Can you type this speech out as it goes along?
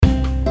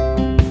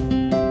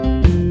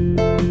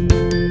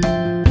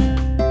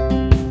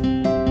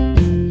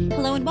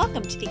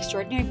to the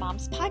Extraordinary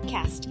Moms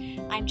podcast.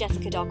 I'm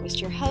Jessica Dahlquist,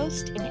 your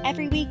host, and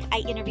every week I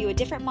interview a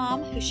different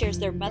mom who shares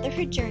their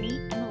motherhood journey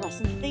and the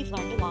lessons that they've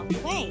learned along the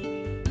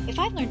way. If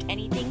I've learned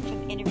anything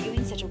from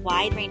interviewing such a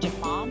wide range of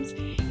moms,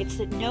 it's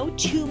that no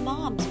two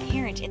moms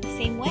parent in the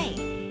same way,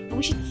 and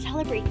we should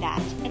celebrate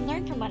that and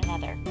learn from one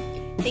another.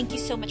 Thank you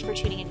so much for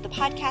tuning into the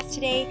podcast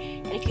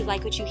today, and if you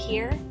like what you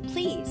hear,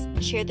 please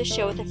share the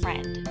show with a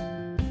friend.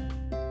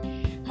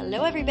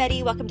 Hello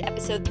everybody, welcome to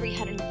episode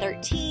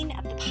 313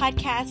 of the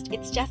podcast.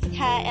 It's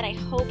Jessica and I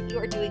hope you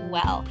are doing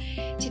well.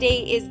 Today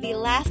is the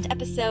last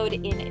episode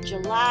in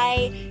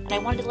July and I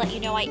wanted to let you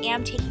know I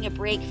am taking a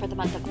break for the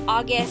month of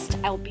August.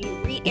 I will be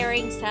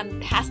re-airing some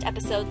past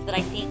episodes that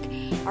I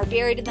think are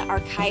buried in the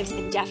archives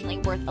and definitely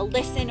worth a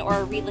listen or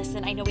a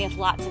re-listen. I know we have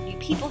lots of new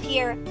people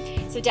here,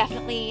 so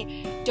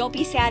definitely don't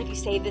be sad if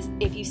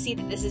you see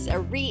that this is a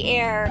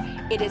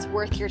re-air. It is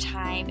worth your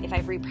time if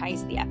I've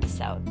reprised the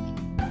episode.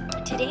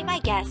 Today, my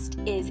guest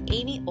is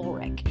Amy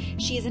Ulrich.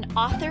 She is an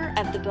author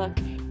of the book,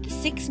 The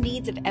 6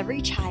 Needs of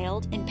Every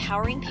Child,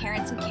 Empowering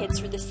Parents and Kids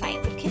Through the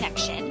Science of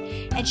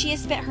Connection. And she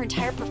has spent her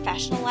entire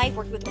professional life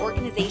working with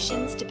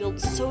organizations to build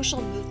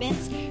social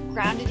movements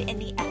grounded in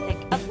the ethic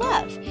of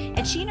love.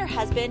 And she and her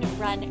husband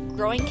run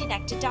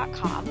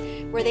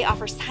growingconnected.com, where they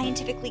offer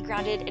scientifically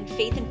grounded and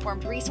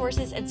faith-informed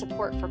resources and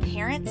support for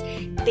parents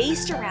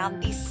based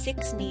around these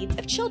 6 needs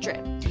of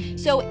children.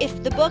 So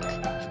if the book,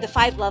 The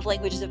 5 Love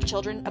Languages of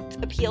Children,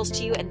 appeals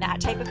to you and that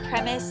type of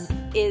premise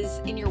is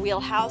in your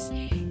wheelhouse,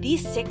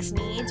 these 6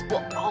 needs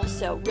will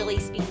also really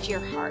speak to your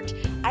heart.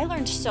 I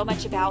learned so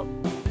much about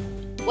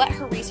what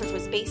her research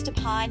was based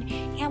upon,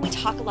 and we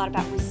talk a lot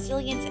about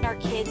resilience in our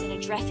kids and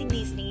addressing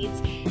these needs,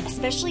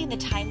 especially in the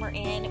time we're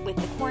in with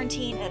the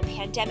quarantine and the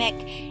pandemic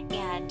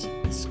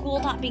and school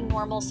not being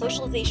normal,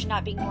 socialization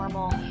not being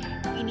normal.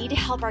 We need to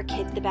help our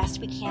kids the best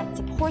we can and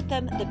support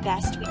them the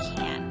best we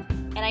can.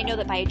 And I know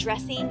that by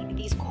addressing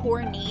these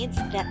core needs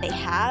that they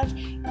have,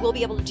 we'll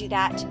be able to do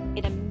that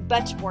in a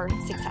much more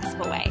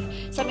successful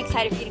way. So I'm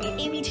excited for you to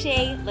meet Amy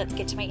today. Let's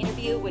get to my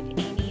interview with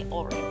Amy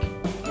Ulrich.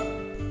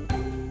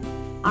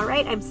 All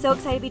right, I'm so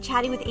excited to be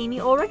chatting with Amy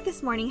Ulrich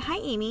this morning. Hi,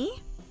 Amy.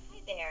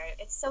 Hi there.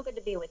 It's so good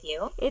to be with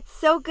you. It's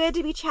so good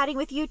to be chatting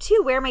with you,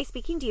 too. Where am I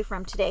speaking to you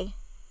from today?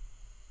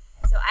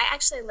 So I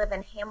actually live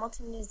in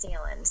Hamilton, New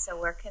Zealand, so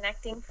we're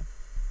connecting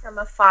from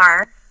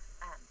afar.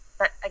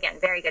 But again,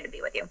 very good to be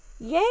with you.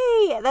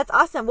 Yay! That's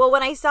awesome. Well,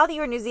 when I saw that you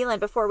were in New Zealand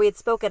before we had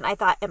spoken, I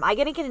thought, am I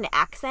going to get an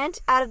accent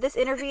out of this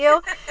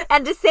interview?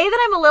 And to say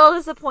that I'm a little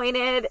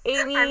disappointed,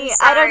 Amy,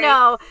 I don't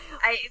know.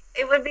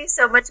 It would be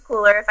so much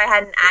cooler if I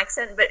had an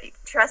accent, but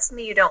trust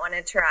me, you don't want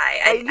to try.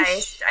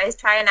 I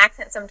try an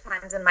accent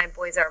sometimes, and my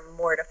boys are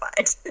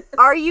mortified.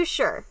 Are you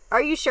sure?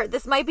 Are you sure?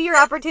 This might be your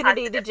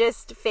opportunity to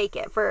just fake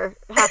it for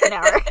half an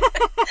hour.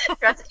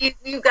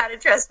 You got to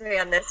trust me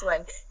on this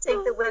one.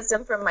 Take the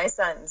wisdom from my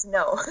sons.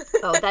 No.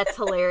 Oh, that's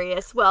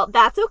hilarious. Well,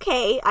 that's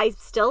okay. I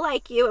still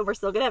like you, and we're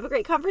still going to have a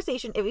great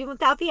conversation, even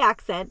without the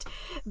accent.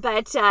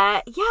 But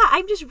yeah,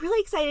 I'm just really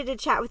excited to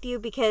chat with you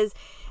because,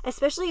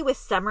 especially with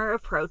summer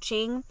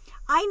approaching,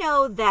 I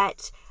know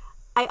that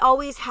I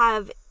always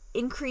have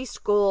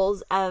increased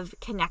goals of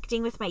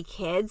connecting with my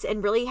kids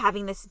and really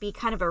having this be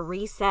kind of a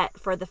reset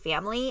for the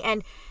family.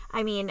 And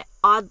I mean,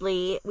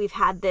 oddly, we've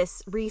had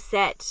this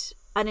reset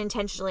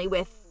unintentionally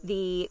with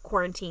the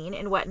quarantine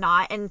and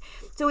whatnot. And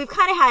so we've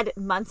kind of had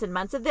months and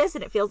months of this,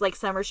 and it feels like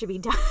summer should be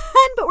done,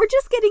 but we're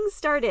just getting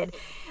started.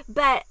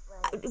 But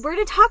we're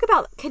going to talk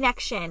about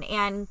connection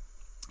and,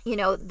 you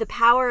know, the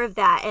power of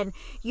that. And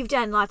you've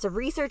done lots of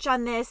research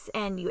on this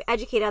and you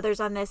educate others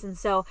on this. And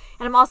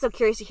I'm also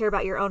curious to hear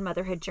about your own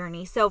motherhood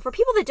journey. So for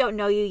people that don't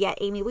know you yet,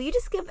 Amy, will you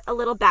just give a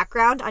little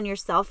background on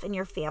yourself and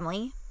your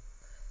family?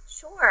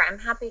 Sure, I'm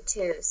happy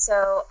to.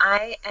 So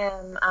I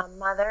am a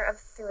mother of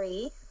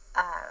 3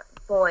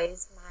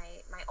 boys.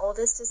 My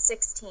oldest is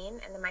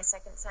 16, and then my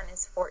second son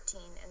is 14,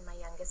 and my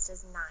youngest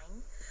is 9.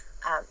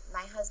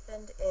 My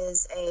husband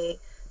is a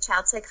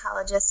child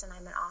psychologist, and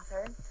I'm an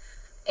author.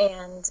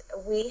 And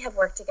we have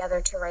worked together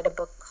to write a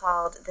book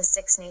called The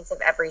 6 Needs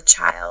of Every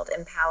Child,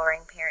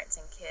 Empowering Parents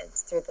and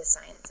Kids Through the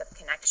Science of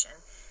Connection.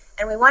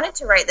 And we wanted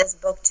to write this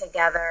book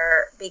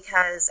together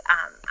because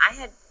I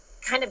had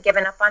kind of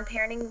given up on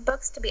parenting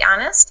books, to be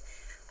honest,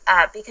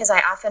 because I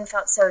often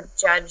felt so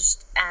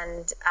judged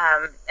and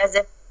as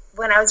if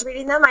when I was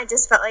reading them, I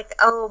just felt like,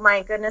 oh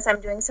my goodness, I'm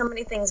doing so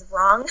many things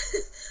wrong.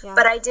 Yeah.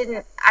 But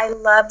I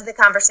loved the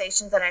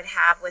conversations that I'd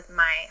have with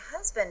my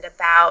husband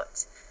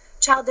about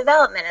child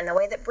development and the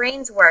way that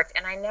brains worked.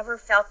 And I never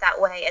felt that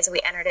way as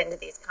we entered into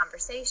these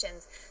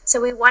conversations.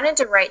 So we wanted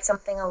to write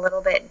something a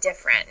little bit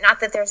different. Not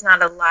that there's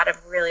not a lot of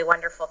really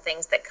wonderful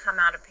things that come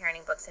out of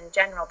parenting books in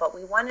general, but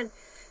we wanted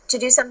to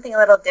do something a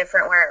little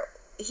different where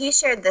he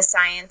shared the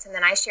science, and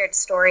then I shared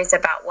stories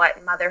about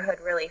what motherhood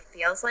really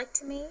feels like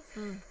to me,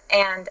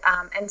 and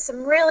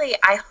some really,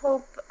 I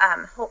hope,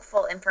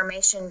 hopeful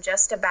information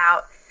just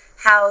about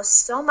how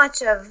so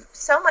much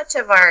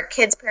of our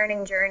kids'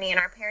 parenting journey and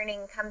our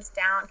parenting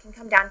can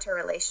come down to a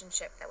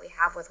relationship that we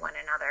have with one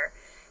another.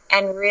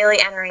 and really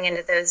entering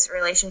into those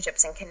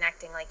relationships and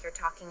connecting like you're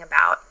talking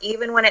about,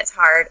 even when it's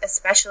hard,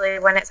 especially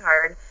when it's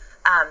hard,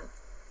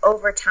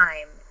 over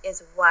time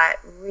is what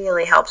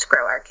really helps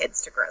grow our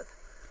kids to growth.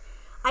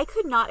 I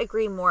could not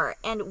agree more.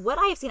 And what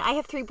I've seen, I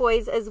have 3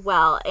 boys as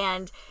well,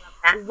 and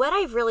what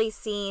I've really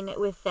seen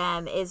with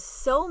them is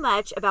so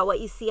much about what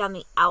you see on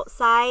the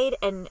outside,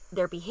 and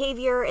their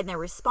behavior and their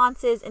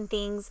responses and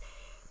things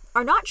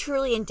are not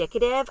truly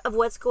indicative of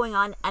what's going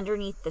on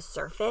underneath the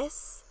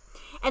surface.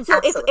 And so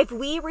if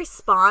we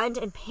respond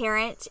and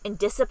parent and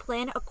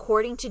discipline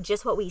according to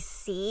just what we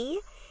see,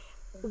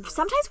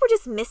 sometimes we're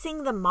just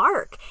missing the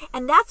mark.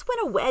 And that's when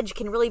a wedge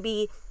can really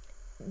be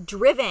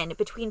driven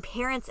between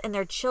parents and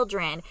their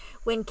children,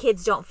 when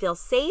kids don't feel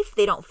safe,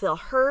 they don't feel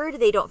heard,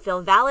 they don't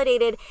feel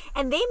validated,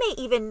 and they may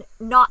even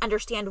not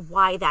understand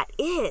why that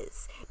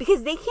is,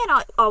 because they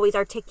cannot always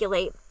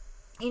articulate,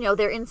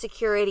 their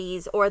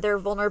insecurities or their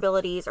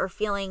vulnerabilities or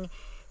feeling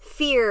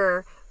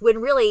fear when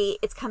really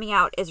it's coming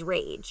out as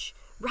rage,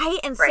 right?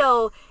 And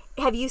so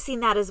have you seen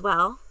that as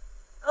well?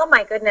 Oh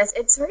my goodness,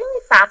 it's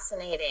really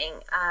fascinating.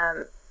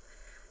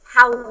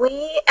 How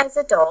we as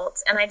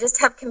adults, and I just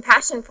have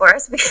compassion for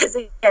us because,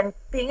 again,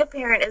 being a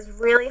parent is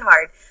really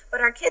hard, but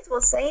our kids will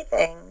say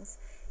things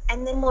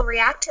and then we'll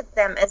react to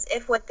them as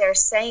if what they're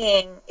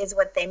saying is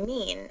what they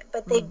mean,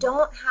 but they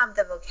don't have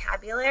the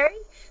vocabulary,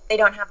 they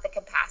don't have the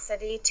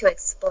capacity to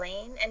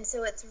explain, and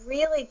so it's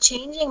really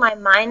changing my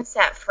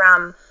mindset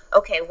from,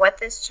 okay, what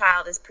this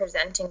child is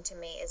presenting to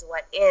me is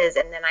what is,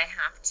 and then I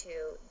have to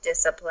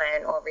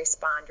discipline or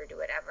respond or do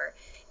whatever.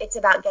 It's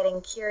about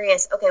getting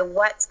curious, okay,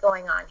 what's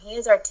going on? He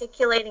is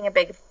articulating a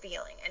big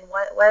feeling, and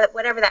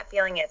whatever that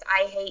feeling is,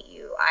 I hate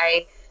you,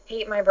 I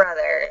hate my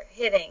brother,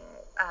 hitting,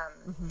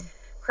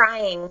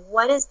 crying,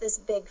 what is this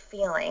big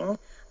feeling?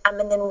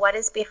 And then what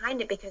is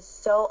behind it? Because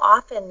so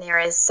often there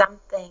is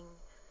something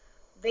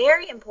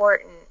very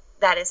important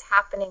that is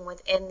happening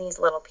within these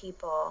little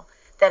people,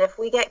 that if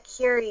we get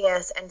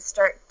curious and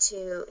start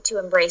to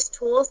embrace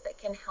tools that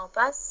can help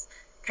us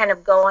kind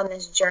of go on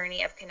this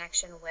journey of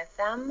connection with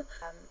them,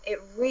 it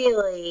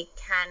really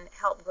can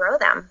help grow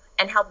them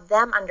and help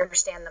them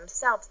understand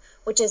themselves,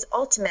 which is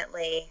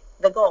ultimately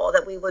the goal,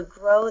 that we would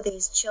grow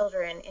these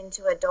children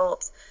into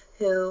adults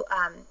who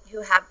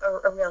have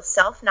a real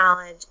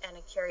self-knowledge and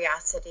a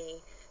curiosity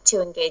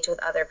to engage with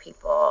other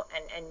people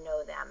and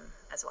know them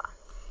as well.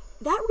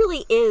 That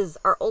really is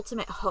our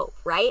ultimate hope,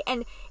 right?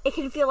 And it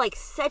can feel like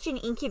such an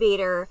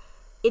incubator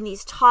in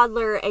these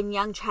toddler and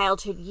young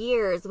childhood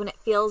years when it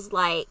feels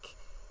like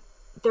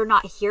they're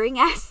not hearing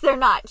us, they're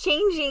not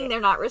changing,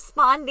 they're not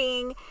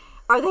responding.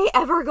 Are they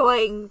ever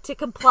going to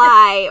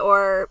comply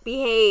or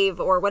behave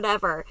or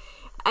whatever?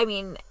 I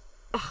mean,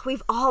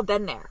 we've all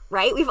been there,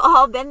 right? We've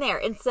all been there.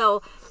 And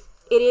so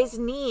it is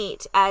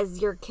neat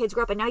as your kids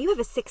grow up. And now you have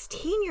a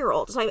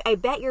 16-year-old. So I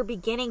bet you're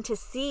beginning to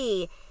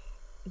see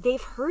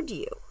they've heard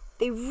you.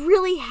 They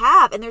really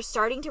have. And they're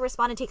starting to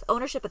respond and take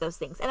ownership of those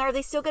things. And are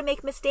they still going to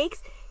make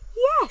mistakes?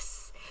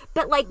 Yes.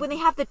 But like when they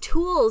have the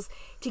tools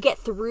to get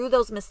through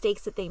those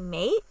mistakes that they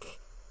make,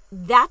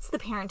 that's the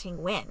parenting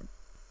win.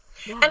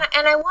 Yeah.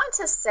 And I want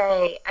to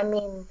say, I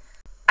mean,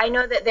 I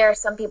know that there are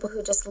some people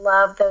who just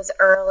love those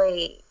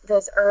early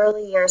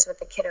years with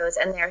the kiddos,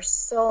 and there are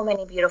so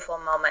many beautiful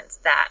moments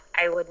that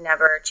I would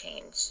never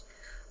change.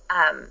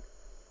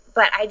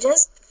 But I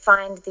just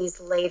find these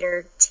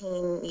later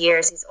teen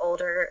years, these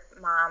older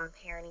mom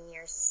parenting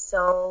years,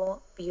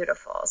 so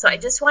beautiful. So I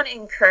just want to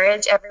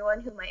encourage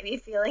everyone who might be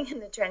feeling in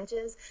the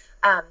trenches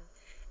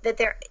that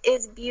there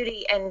is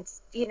beauty, and,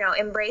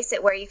 embrace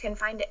it where you can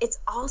find it. It's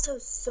also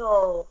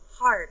so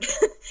hard.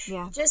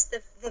 Yeah. Just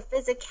the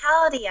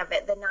physicality of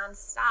it, the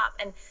nonstop,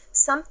 and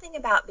something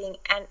about being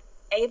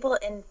able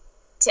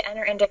to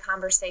enter into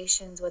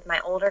conversations with my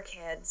older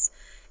kids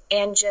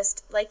and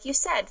just, like you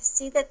said,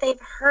 see that they've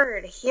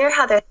heard, hear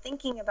how they're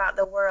thinking about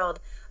the world,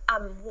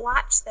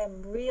 watch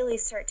them really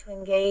start to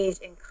engage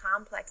in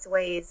complex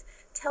ways,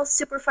 tell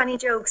super funny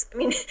jokes. I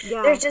mean,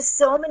 There's just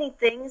so many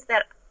things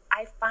that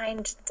I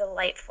find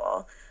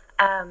delightful.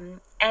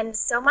 And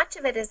so much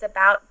of it is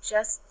about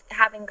just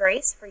having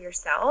grace for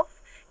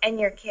yourself and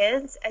your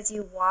kids as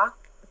you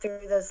walk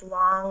through those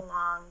long,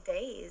 long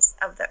days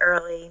of the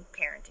early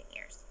parenting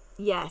years.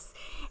 Yes.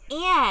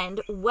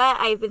 And what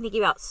I've been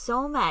thinking about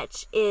so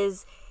much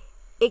is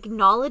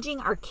acknowledging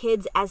our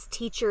kids as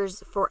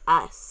teachers for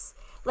us.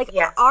 Like,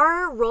 yes.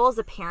 Our role as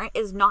a parent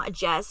is not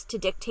just to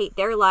dictate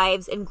their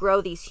lives and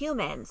grow these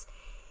humans.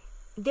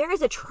 There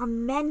is a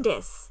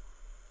tremendous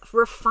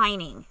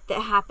refining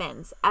that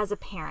happens as a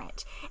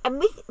parent.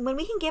 And when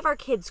we can give our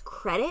kids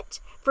credit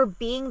for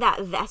being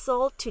that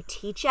vessel to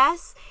teach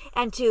us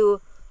and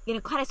to,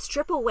 kind of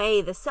strip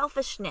away the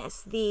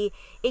selfishness,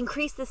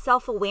 increase the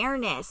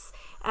self-awareness,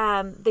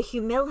 the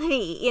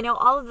humility,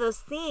 all of those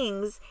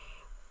things,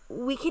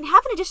 we can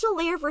have an additional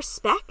layer of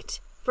respect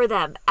for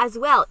them as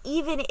well,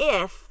 even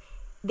if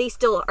they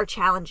still are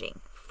challenging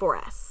for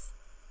us.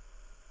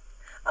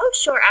 Oh,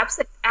 sure.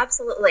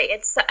 Absolutely.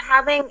 It's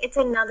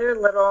another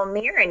little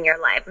mirror in your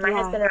life. My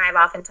husband and I have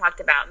often talked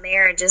about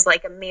marriage is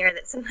like a mirror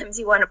that sometimes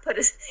you want to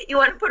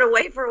put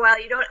away for a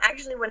while. You don't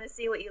actually want to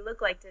see what you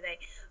look like today.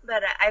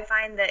 But I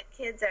find that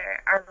kids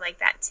are like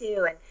that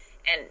too.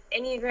 And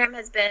Enneagram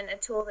has been a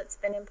tool that's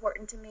been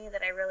important to me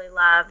that I really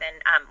love.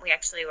 And we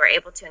actually were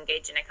able to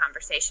engage in a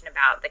conversation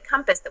about the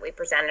compass that we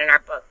present in our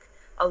book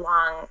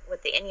along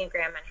with the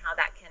Enneagram and how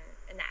that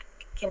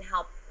can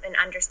help in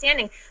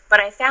understanding. But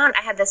I found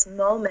I had this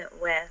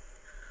moment with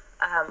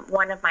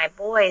one of my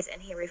boys,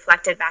 and he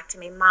reflected back to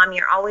me, Mom,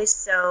 you're always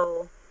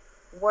so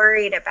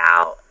worried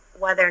about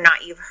whether or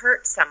not you've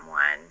hurt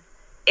someone.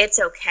 It's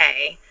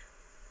okay.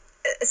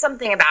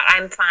 Something about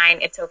I'm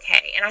fine, it's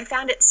okay. And I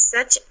found it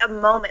such a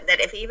moment that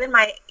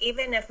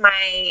even if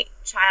my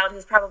child,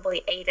 who's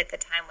probably 8 at the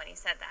time when he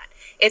said that,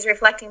 is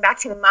reflecting back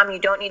to me, Mom, you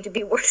don't need to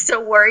be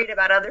so worried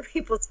about other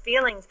people's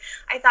feelings.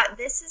 I thought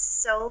this is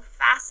so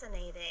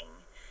fascinating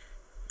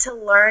to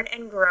learn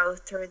and grow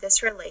through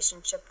this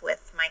relationship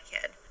with my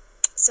kid.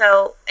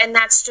 So, and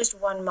that's just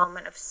one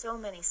moment of so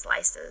many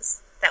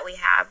slices that we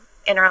have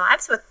in our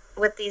lives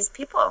with these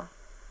people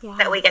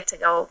that we get to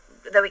go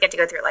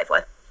through life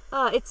with.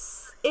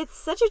 It's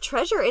such a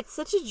treasure. It's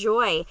such a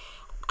joy.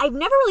 I've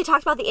never really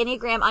talked about the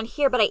Enneagram on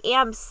here, but I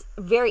am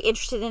very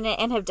interested in it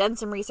and have done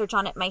some research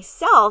on it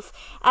myself.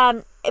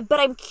 But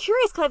I'm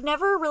curious because I've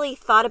never really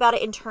thought about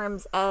it in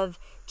terms of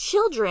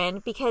children,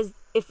 because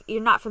if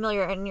you're not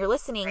familiar and you're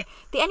listening, right,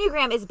 the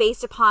Enneagram is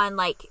based upon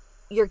like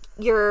your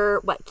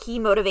key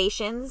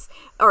motivations,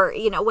 or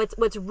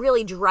what's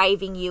really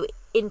driving you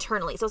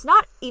internally. So it's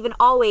not even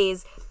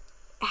always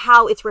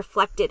how it's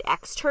reflected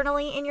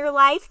externally in your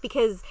life,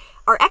 because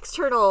our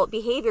external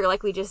behavior,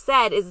 like we just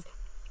said, is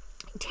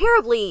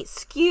terribly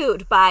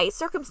skewed by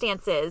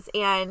circumstances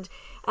and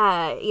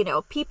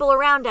people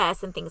around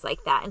us and things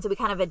like that. And so we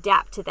kind of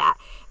adapt to that.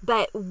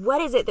 But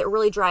what is it that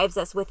really drives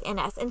us within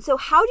us? And so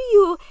how do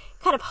you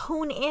kind of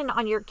hone in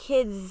on your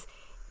kids'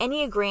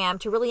 Enneagram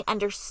to really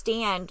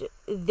understand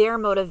their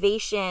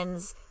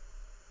motivations?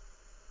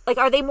 Like,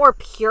 are they more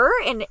pure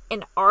and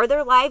are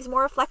their lives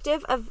more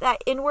reflective of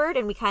that inward,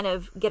 and we kind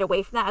of get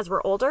away from that as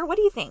we're older? What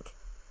do you think?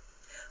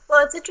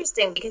 Well, it's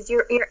interesting because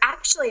you're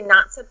actually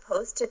not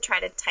supposed to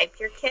try to type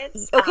your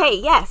kids. Okay,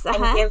 yes.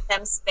 And give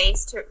them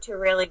space to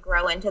really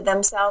grow into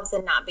themselves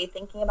and not be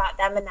thinking about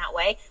them in that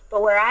way.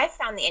 But where I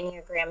found the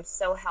Enneagram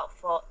so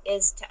helpful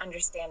is to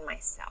understand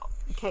myself.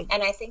 Okay.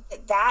 And I think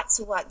that's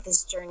what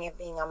this journey of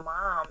being a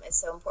mom is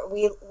so important.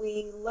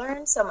 We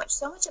learn so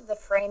much of the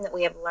frame that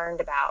we have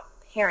learned about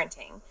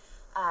parenting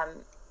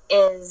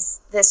is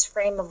this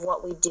frame of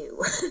what we do.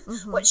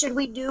 Mm-hmm. What should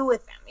we do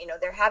with them?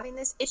 They're having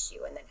this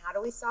issue, and then how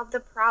do we solve the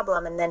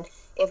problem? And then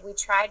if we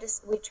try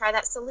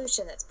that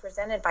solution that's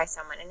presented by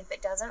someone, and if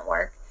it doesn't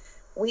work,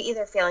 we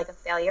either feel like a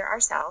failure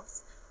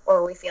ourselves,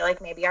 or we feel like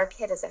maybe our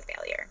kid is a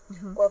failure.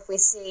 Mm-hmm. Or if we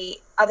see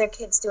other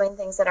kids doing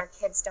things that our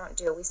kids don't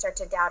do, we start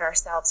to doubt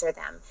ourselves or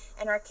them.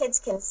 And our kids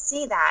can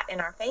see that in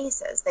our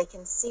faces. They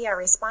can see our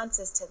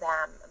responses to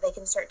them. They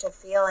can start to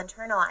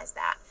internalize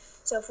that.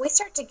 So if we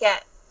start to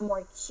get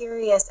more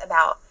curious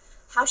about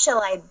how shall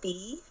I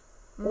be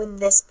with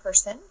this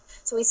person,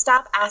 so we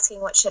stop asking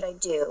what should I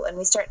do and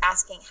we start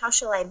asking how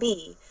shall I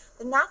be,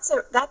 then that's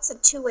a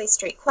two-way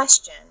street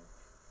question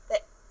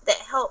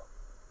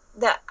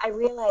that I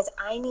realize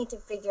I need to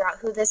figure out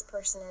who this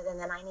person is, and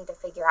then I need to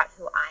figure out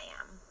who I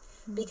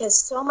am. Because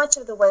so much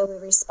of the way we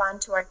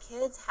respond to our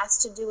kids has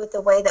to do with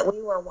the way that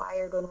we were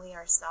wired when we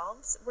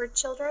ourselves were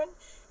children,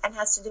 and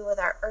has to do with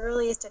our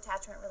earliest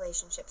attachment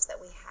relationships that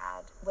we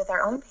had with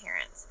our own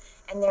parents.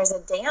 And there's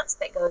a dance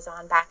that goes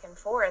on back and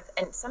forth,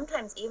 and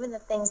sometimes even the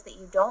things that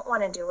you don't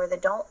want to do or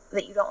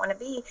that you don't want to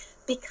be,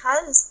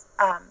 because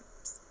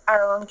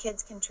our own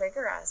kids can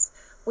trigger us.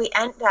 We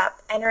end up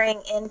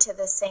entering into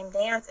the same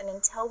dance, and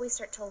until we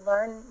start to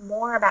learn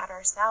more about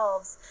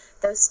ourselves,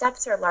 those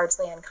steps are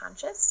largely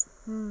unconscious.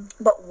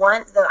 But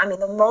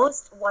the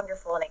most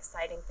wonderful and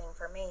exciting thing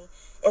for me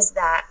is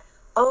that,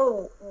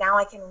 now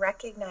I can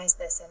recognize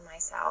this in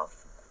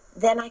myself.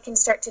 Then I can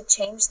start to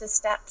change the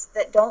steps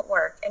that don't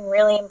work and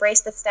really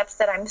embrace the steps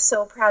that I'm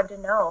so proud to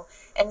know.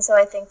 And so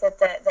I think that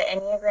the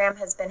Enneagram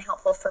has been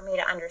helpful for me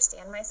to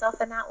understand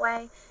myself in that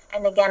way.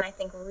 And again, I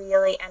think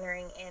really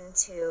entering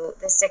into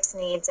the 6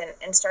 needs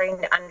and starting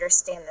to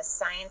understand the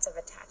science of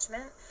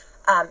attachment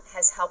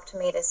has helped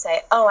me to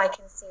say, I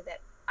can see that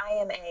I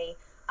am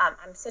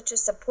I'm such a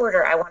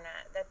supporter.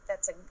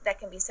 That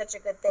can be such a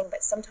good thing,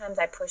 but sometimes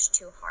I push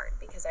too hard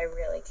because I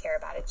really care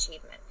about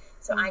achievement.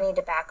 So I need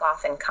to back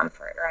off in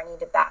comfort, or I need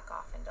to back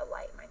off and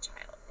delight my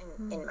child,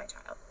 in my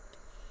child.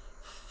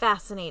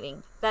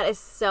 Fascinating. That is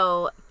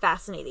so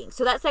fascinating.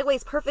 So that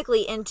segues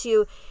perfectly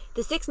into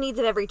the 6 needs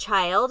of every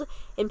child,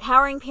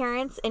 empowering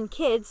parents and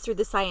kids through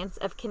the science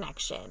of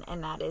connection.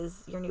 And that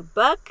is your new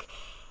book.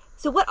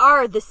 So what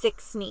are the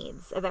 6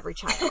 needs of every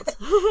child?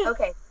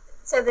 Okay.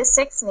 So the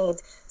 6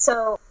 needs.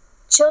 So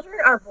children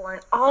are born,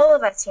 all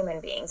of us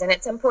human beings, and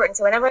it's important.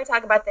 So whenever I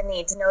talk about the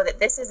needs, know that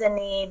this is a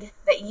need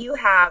that you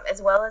have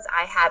as well as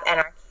I have and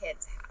our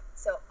kids have.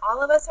 So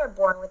all of us are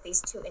born with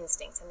these two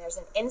instincts, and there's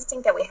an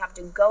instinct that we have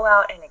to go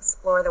out and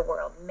explore the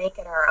world, make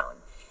it our own.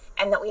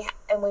 And that we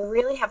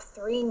really have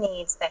three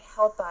needs that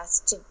help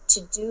us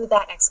to do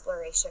that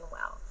exploration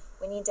well.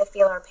 We need to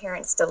feel our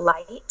parents'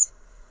 delight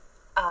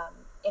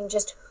in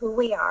just who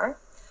we are.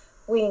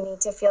 We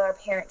need to feel our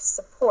parents'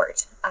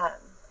 support.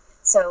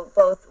 So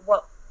both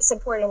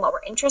supporting what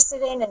we're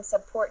interested in and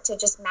support to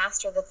just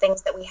master the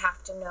things that we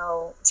have to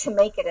know to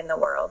make it in the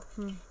world.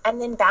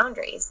 And then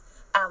boundaries.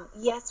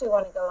 Yes, we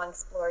want to go and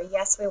explore.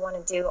 Yes, we want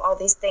to do all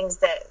these things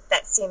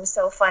that seem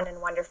so fun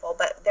and wonderful,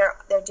 but there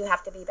do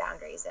have to be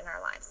boundaries in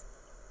our lives.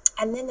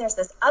 And then there's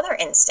this other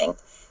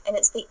instinct, and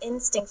it's the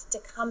instinct to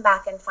come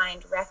back and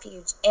find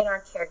refuge in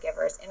our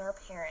caregivers, in our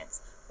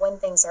parents, when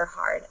things are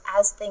hard,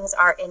 as things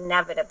are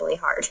inevitably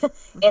hard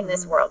in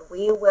this world.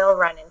 We will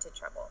run into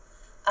trouble.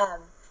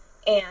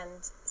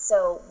 And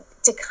so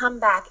to come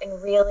back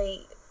and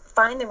really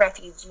find the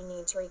refuge you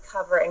need to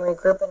recover and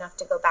regroup enough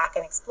to go back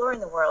and explore in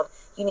the world,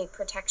 you need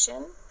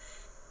protection,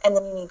 and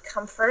then you need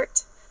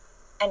comfort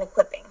and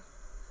equipping.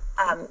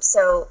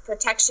 So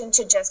protection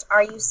to just,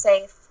 are you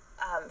safe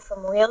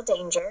from real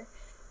danger?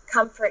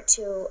 Comfort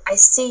to, I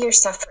see your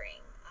suffering.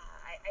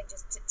 I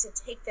just,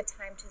 to take the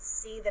time to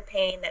see the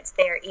pain that's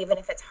there, even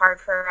if it's hard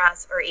for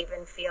us or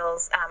even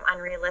feels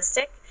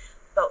unrealistic,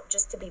 but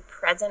just to be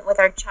present with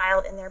our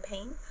child in their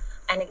pain.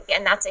 And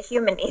again, that's a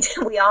human need.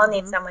 We all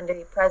need someone to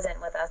be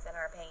present with us in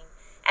our pain.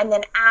 And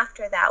then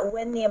after that,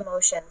 when the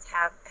emotions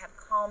have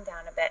calmed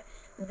down a bit,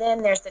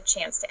 then there's the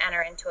chance to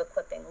enter into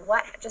equipping.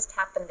 What just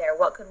happened there?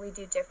 What could we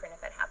do different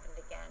if it happened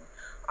again?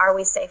 Are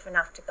we safe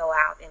enough to go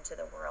out into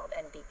the world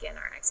and begin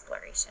our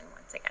exploration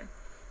once again?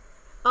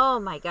 Oh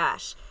my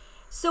gosh.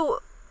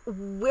 So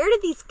where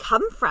did these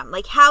come from?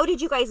 Like, how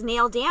did you guys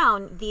nail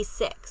down these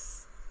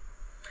 6?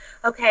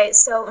 Okay,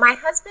 so my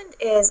husband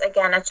is,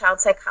 again, a child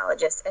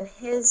psychologist, and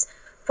his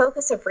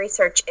focus of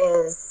research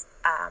is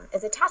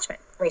attachment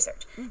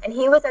research. And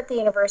he was at the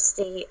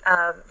University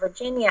of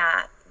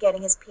Virginia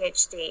getting his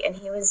PhD, and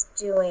he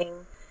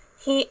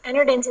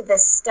entered into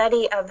this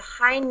study of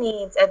high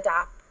needs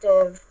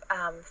adoptive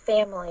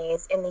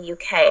families in the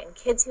UK, and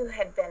kids who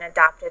had been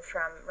adopted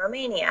from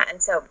Romania.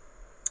 And so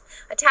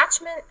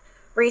attachment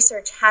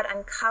research had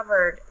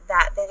uncovered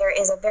that there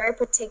is a very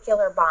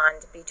particular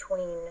bond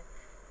between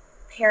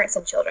parents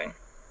and children.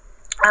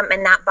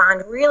 And that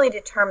bond really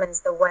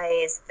determines the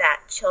ways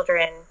that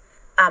children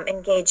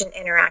engage and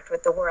interact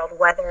with the world,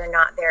 whether or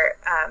not they're,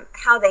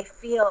 how they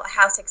feel,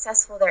 how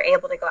successful they're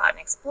able to go out and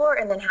explore,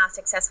 and then how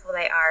successful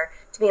they are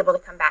to be able to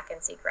come back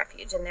and seek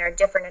refuge. And there are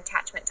different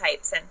attachment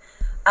types. And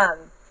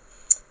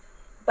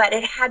but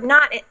it had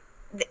not...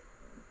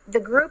 The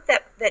group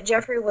that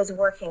Jeffrey was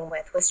working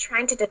with was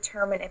trying to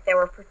determine if there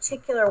were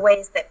particular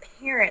ways that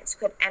parents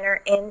could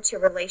enter into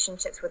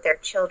relationships with their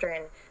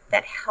children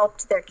that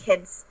helped their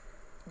kids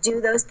do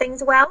those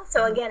things well.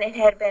 So again, it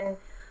had been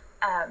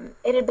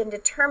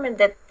determined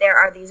that there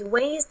are these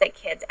ways that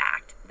kids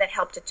act that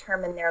help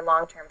determine their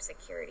long-term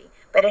security,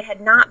 but it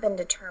had not been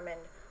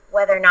determined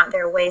whether or not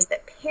there are ways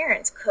that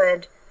parents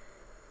could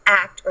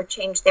act or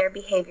change their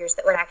behaviors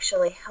that would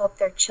actually help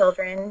their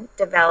children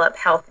develop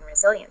health and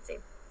resiliency.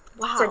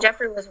 Wow. So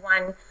Jeffrey was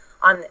one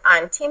on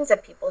teams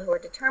of people who were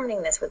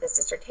determining this with his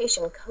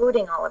dissertation,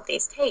 coding all of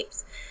these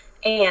tapes.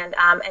 And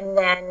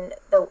then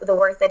the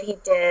work that he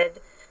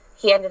did,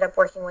 he ended up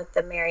working with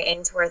the Mary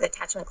Ainsworth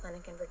Attachment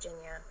Clinic in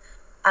Virginia,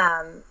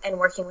 and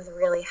working with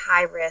really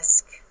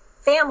high-risk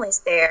families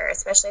there,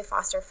 especially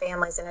foster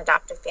families and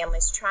adoptive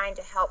families, trying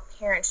to help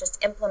parents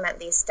just implement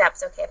these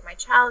steps. Okay, if my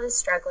child is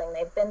struggling,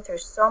 they've been through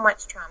so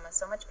much trauma,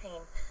 so much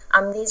pain,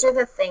 these are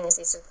the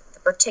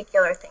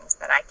particular things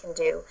that I can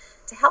do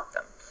to help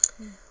them.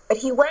 But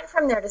he went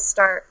from there to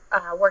start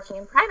working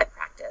in private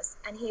practice,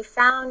 and he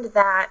found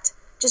that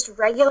just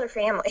regular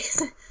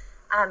families,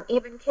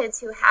 even kids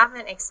who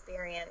haven't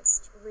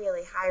experienced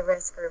really high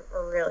risk or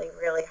really,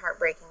 really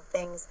heartbreaking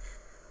things,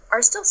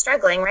 are still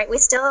struggling, right? We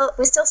still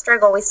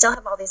struggle. We still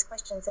have all these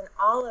questions, and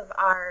all of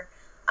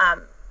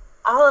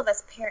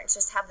us parents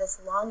just have this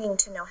longing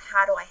to know,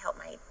 how do I help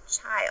my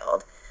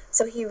child?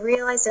 So he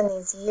realized in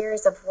these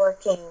years of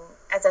working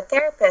as a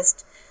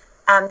therapist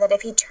that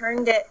if he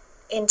turned it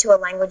into a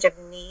language of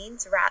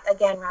needs, rather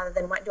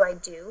than what do I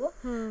do,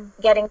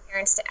 getting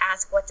parents to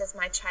ask, what does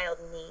my child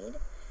need?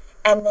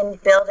 And then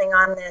building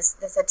on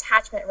this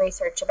attachment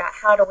research about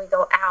how do we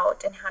go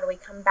out and how do we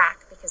come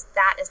back, because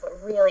that is what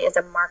really is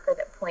a marker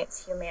that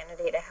points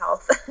humanity to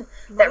health.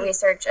 That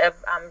research of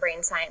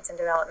brain science and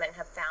development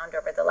have found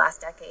over the last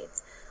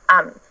decades.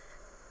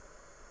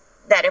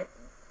 That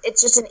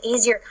it's just an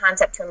easier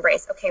concept to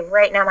embrace. Okay,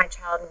 right now my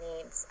child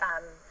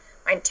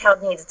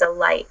needs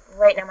delight.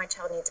 Right now my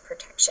child needs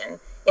protection.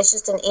 It's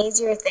just an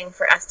easier thing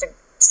for us to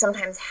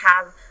sometimes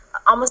have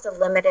almost a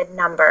limited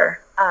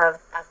number of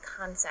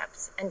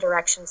concepts and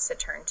directions to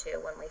turn to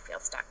when we feel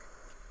stuck.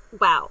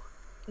 Wow.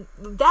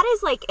 That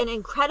is like an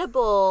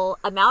incredible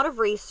amount of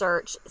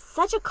research,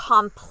 such a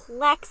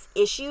complex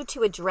issue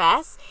to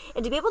address,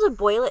 and to be able to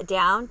boil it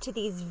down to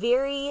these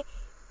very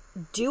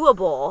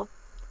doable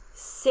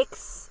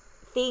 6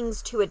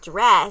 things to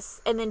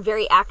address, and then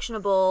very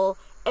actionable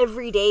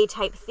everyday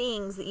type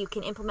things that you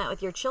can implement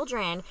with your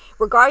children,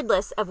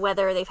 regardless of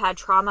whether they've had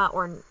trauma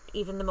or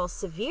even the most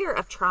severe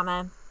of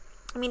trauma.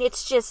 I mean,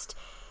 it's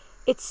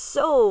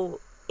so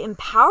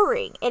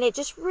empowering, and it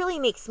just really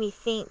makes me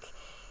think.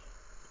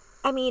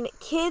 I mean,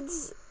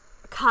 kids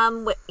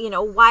come with,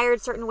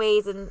 wired certain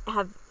ways and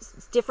have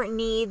different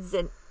needs,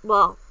 and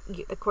well,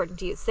 according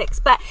to you, 6,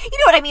 but you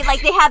know what I mean?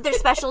 Like, they have their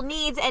special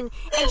needs, and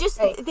just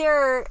right.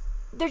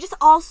 They're just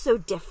all so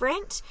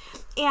different.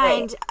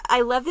 And right. I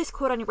love this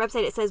quote on your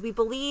website. It says, "We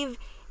believe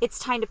it's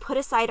time to put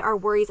aside our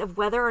worries of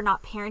whether or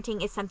not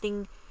parenting is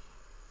something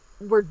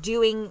we're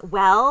doing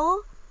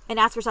well, and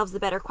ask ourselves the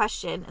better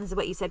question," and this is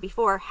what you said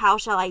before, "how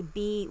shall I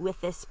be with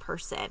this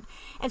person?"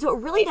 And so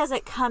it really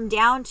doesn't come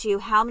down to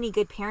how many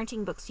good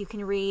parenting books you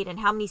can read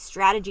and how many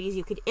strategies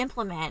you could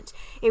implement.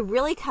 It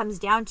really comes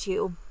down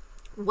to,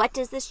 what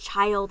does this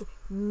child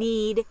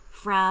need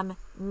from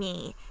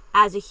me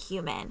as a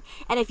human?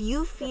 And if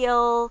you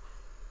feel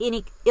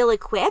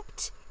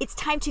ill-equipped, it's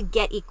time to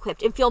get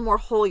equipped and feel more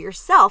whole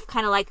yourself,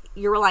 kind of like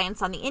your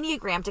reliance on the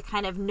Enneagram to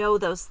kind of know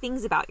those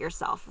things about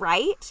yourself,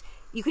 right?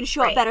 You can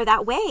show up better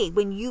that way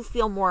when you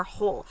feel more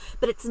whole.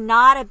 But it's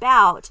not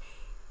about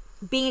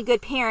being a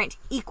good parent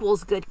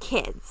equals good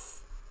kids.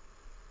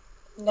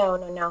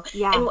 No.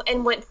 Yeah.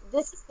 And what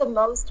this is the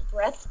most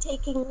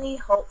breathtakingly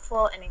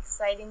hopeful and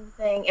exciting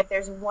thing. If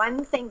there's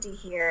one thing to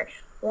hear,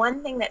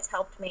 one thing that's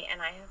helped me,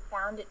 and I have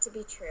found it to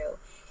be true,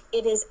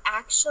 it is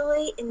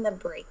actually in the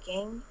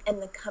breaking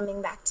and the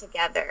coming back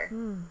together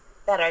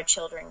that our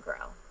children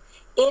grow.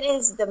 It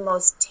is the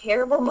most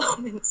terrible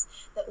moments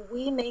that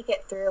we make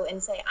it through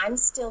and say, I'm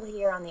still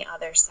here on the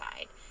other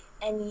side.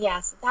 And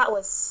yes, that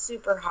was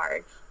super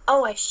hard.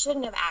 Oh, I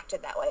shouldn't have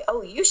acted that way.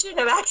 Oh, you shouldn't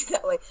have acted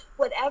that way.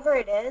 Whatever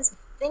it is,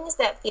 things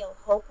that feel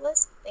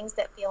hopeless, things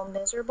that feel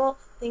miserable,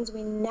 things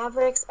we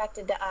never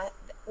expected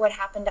would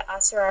happen to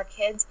us or our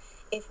kids,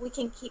 if we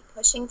can keep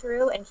pushing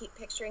through and keep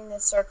picturing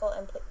this circle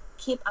and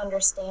keep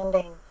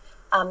understanding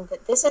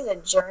that this is a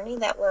journey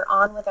that we're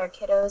on with our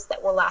kiddos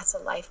that will last a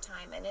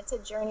lifetime. And it's a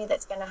journey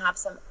that's going to have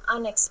some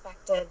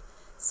unexpected,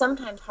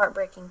 sometimes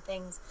heartbreaking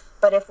things.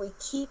 But if we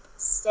keep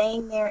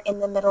staying there in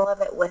the middle of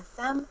it with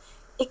them,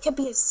 it could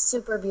be a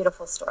super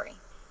beautiful story.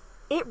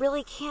 It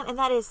really can. And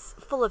that is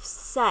full of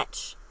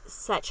such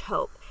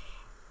hope.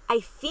 I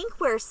think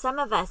where some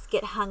of us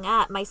get hung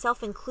up,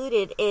 myself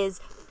included,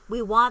 is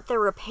we want the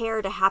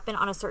repair to happen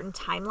on a certain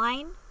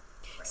timeline.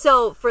 Right.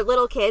 So for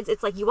little kids,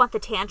 it's like you want the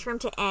tantrum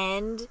to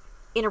end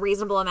in a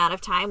reasonable amount of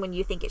time when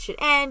you think it should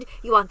end.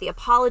 You want the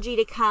apology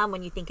to come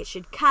when you think it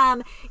should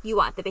come. You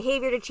want the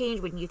behavior to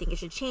change when you think it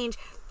should change.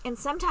 And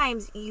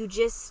sometimes you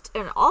just,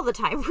 and all the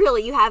time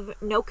really, you have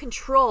no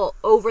control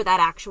over that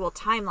actual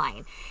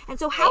timeline. And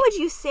so how would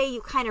you say you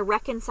kind of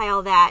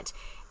reconcile that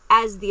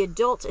as the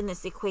adult in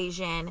this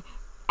equation,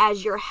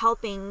 as you're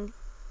helping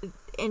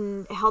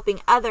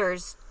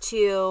others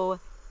to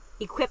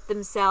equip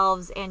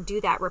themselves and do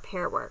that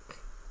repair work?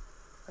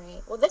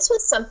 Right. Well, this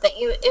was something,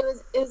 it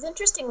was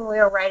interesting when we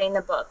were writing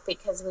the book,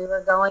 because we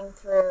were going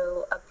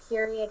through a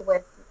period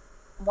with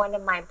one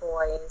of my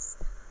boys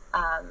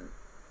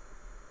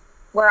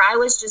where I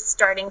was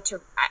just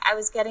I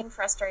was getting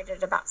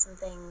frustrated about some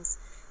things,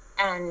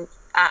 and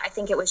I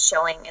think it was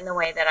showing in the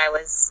way that I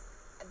was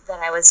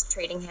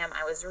treating him.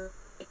 I was really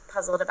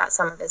puzzled about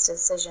some of his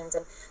decisions.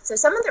 And so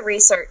some of the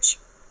research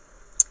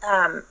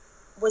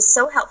was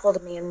so helpful to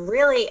me, and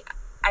really,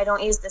 I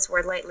don't use this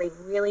word lightly,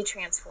 really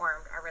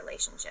transformed our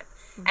relationship.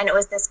 Mm-hmm. And it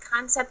was this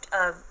concept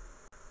of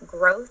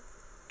growth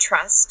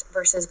trust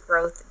versus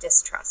growth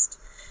distrust.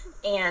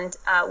 And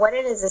what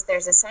it is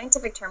there's a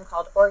scientific term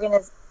called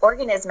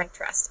organismic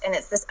trust. And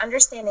it's this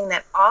understanding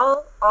that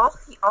all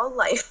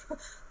life,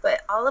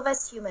 but all of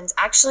us humans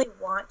actually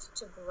want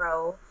to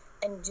grow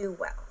and do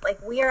well.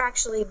 Like, we are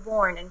actually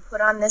born and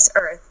put on this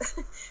earth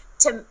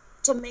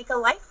to make a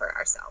life for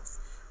ourselves.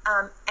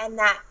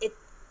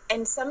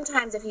 And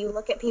sometimes if you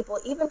look at people,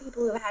 even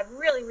people who have had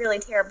really, really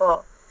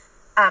terrible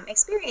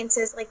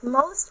experiences, like,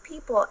 most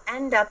people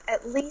end up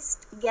at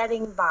least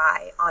getting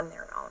by on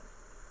their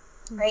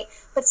own, right?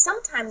 But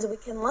sometimes we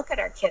can look at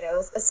our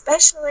kiddos,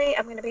 especially,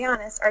 I'm going to be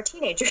honest, our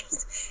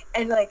teenagers,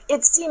 and like,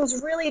 it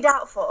seems really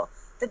doubtful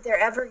that they're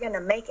ever going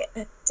to make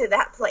it to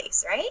that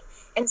place, right?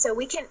 And so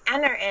we can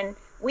enter in,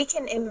 we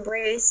can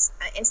embrace,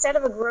 instead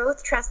of a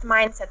growth trust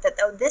mindset that,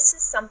 though this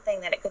is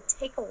something that it could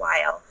take a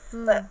while,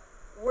 but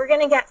we're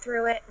going to get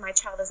through it. My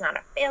child is not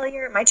a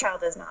failure. My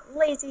child is not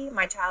lazy.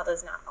 My child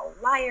is not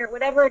a liar.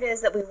 Whatever it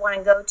is that we want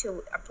to go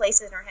to,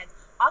 places in our heads,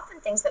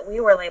 often things that we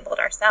were labeled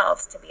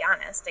ourselves, to be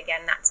honest.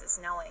 Again, that's this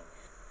knowing.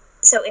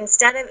 So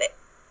instead of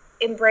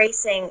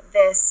embracing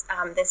this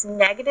this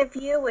negative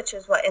view, which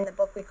is what in the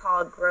book we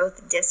call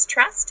growth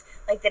distrust,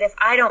 like that if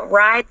I don't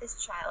ride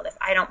this child, if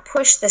I don't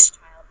push this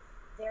child,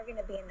 they're going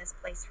to be in this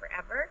place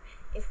forever.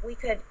 If we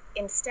could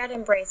instead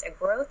embrace a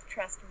growth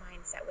trust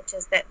mindset, which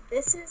is that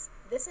this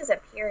is a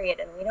period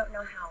and we don't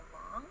know how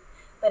long,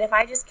 but if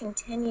I just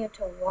continue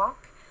to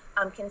walk,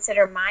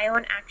 consider my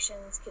own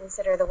actions,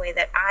 consider the way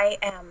that I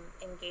am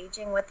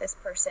engaging with this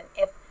person,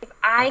 if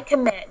I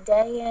commit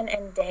day in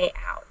and day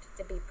out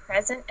to be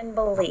present and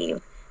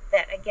believe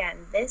that, again,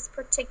 this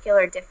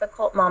particular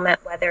difficult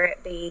moment, whether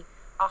it be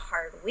a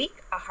hard week,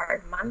 a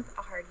hard month,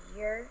 a hard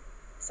year,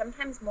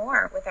 sometimes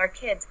more with our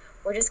kids,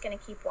 we're just going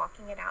to keep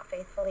walking it out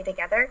faithfully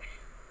together.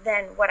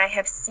 Then what I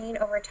have seen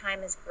over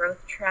time is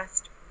growth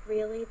trust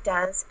really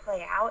does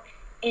play out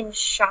in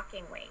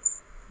shocking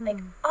ways. Like,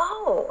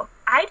 oh,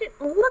 I didn't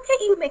look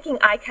at you making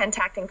eye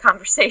contact in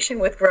conversation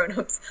with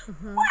grown-ups.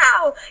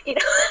 Wow,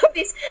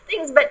 these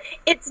things, but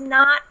it's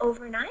not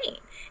overnight.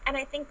 And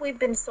I think we've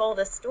been sold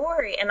a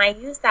story, and I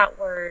use that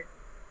word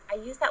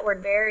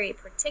very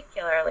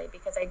particularly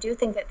because I do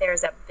think that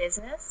there's a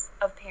business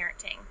of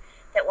parenting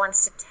that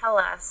wants to tell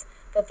us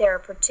that there are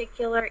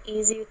particular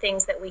easy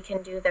things that we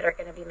can do that are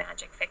going to be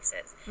magic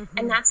fixes.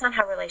 And that's not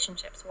how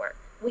relationships work.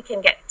 We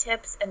can get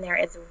tips and there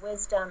is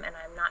wisdom, and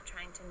I'm not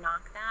trying to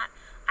knock that.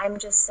 I'm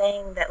just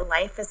saying that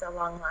life is a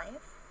long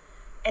life,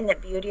 and the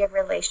beauty of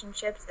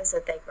relationships is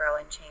that they grow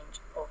and change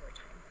over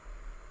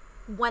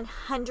time.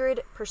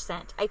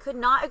 100%. I could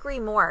not agree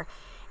more.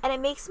 And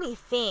it makes me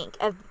think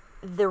of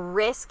the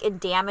risk and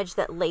damage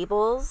that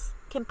labels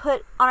can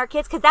put on our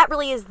kids, because that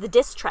really is the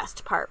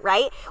distrust part,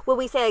 right? When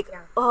we say, like,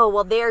 oh,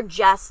 well, they're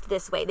just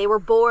this way. They were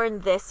born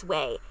this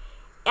way.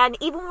 And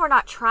even when we're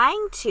not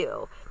trying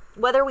to,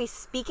 whether we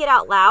speak it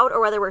out loud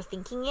or whether we're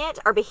thinking it,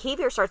 our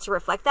behavior starts to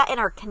reflect that, and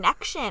our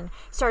connection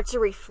starts to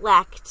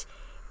reflect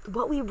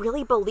what we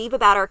really believe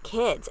about our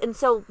kids. And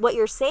so what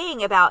you're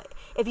saying about,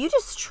 if you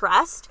just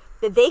trust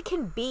that they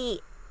can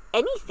be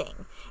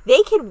anything,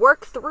 they can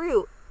work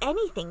through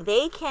anything,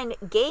 they can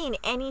gain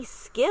any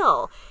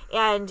skill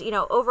and,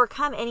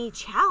 overcome any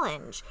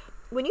challenge.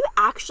 When you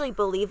actually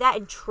believe that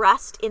and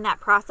trust in that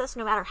process,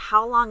 no matter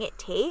how long it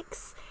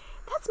takes,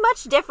 that's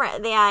much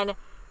different than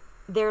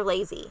they're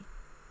lazy.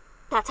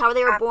 That's how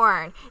they were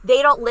born.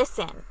 They don't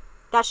listen.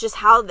 That's just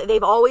how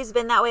they've always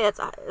been that way.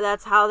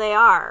 That's how they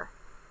are,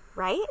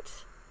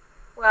 right?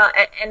 Well,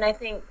 and I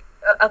think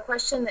a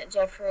question that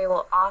Jeffrey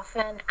will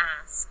often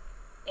ask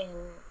in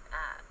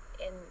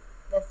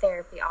the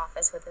therapy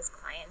office with his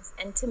clients,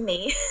 and to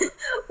me,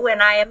 when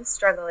I am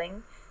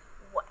struggling,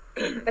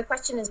 the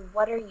question is,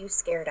 what are you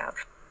scared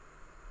of?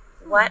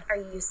 What are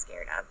you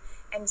scared of?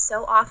 And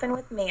so often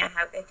with me, I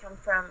come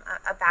from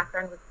a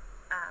background with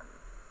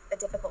a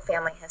difficult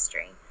family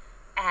history.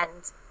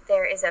 And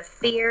there is a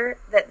fear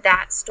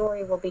that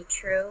story will be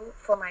true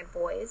for my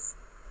boys.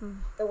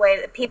 The way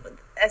that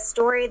a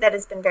story that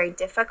has been very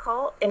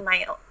difficult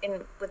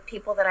with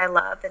people that I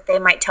love, that they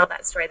might tell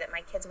that story, that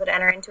my kids would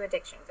enter into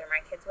addictions, or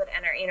my kids would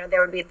enter,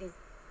 there would be these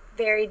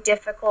very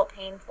difficult,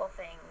 painful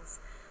things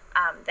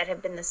that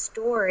have been the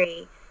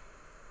story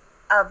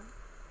of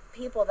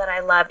people that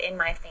I love in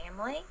my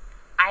family.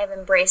 I have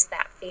embraced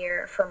that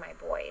fear for my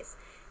boys.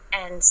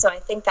 And so I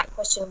think that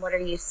question, what are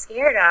you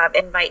scared of,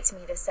 invites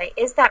me to say,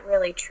 is that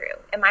really true?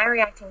 Am I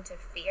reacting to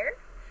fear,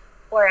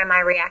 or am I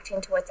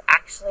reacting to what's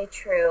actually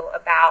true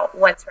about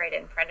what's right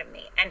in front of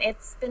me? And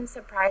it's been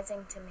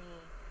surprising to me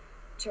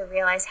to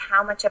realize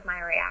how much of my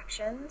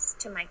reactions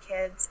to my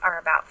kids are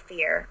about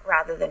fear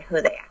rather than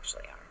who they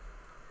actually are.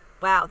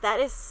 Wow, that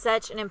is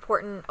such an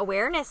important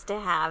awareness to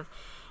have.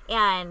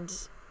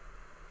 And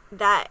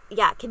that,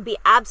 can be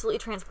absolutely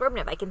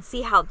transformative. I can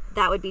see how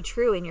that would be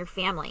true in your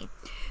family.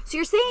 So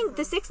you're saying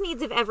the 6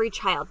 needs of every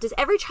child. Does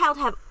every child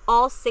have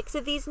all 6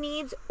 of these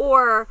needs,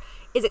 or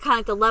is it kind of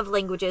like the love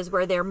languages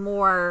where they're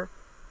more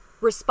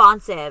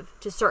responsive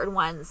to certain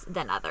ones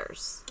than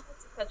others?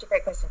 That's such a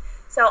great question.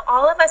 So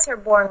all of us are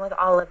born with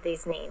all of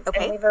these needs.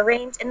 Okay. And we've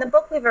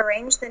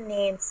arranged the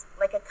needs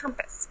like a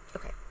compass.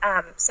 Okay.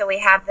 So we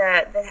have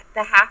the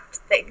half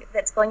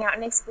that's going out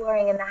and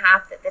exploring, and the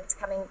half that's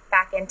coming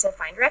back in to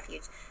find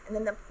refuge. And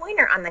then the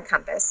pointer on the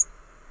compass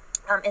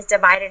is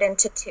divided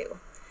into 2.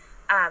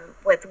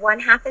 With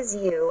one half is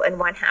you and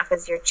one half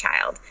is your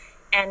child.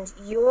 And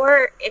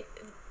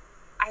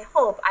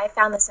I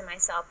found this in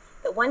myself,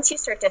 that once you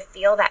start to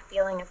feel that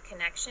feeling of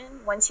connection,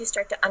 once you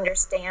start to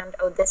understand,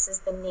 oh, this is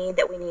the need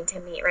that we need to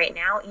meet right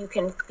now, you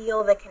can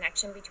feel the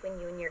connection between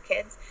you and your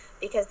kids,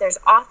 because there's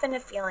often a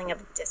feeling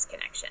of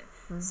disconnection.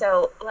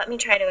 So let me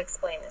try to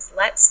explain this.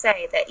 Let's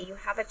say that you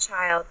have a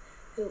child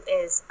who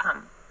is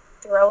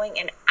throwing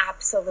an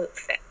absolute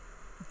fit,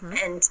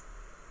 and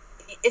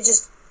it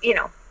just,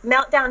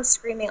 meltdown,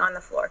 screaming on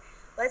the floor.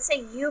 Let's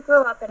say you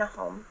grew up in a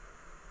home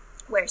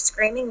where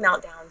screaming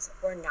meltdowns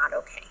were not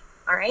okay.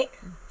 All right?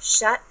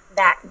 Shut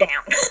that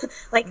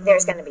down.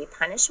 There's going to be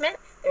punishment.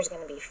 There's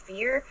going to be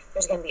fear.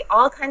 There's going to be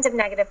all kinds of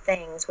negative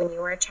things when you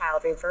were a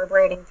child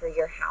reverberating through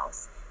your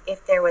house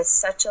if there was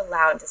such a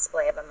loud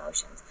display of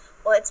emotions.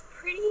 Well, it's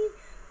pretty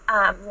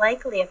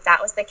likely, if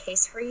that was the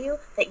case for you,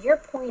 that your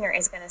pointer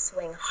is going to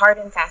swing hard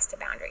and fast to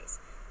boundaries.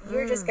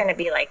 You're just going to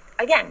be like,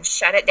 again,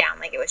 shut it down.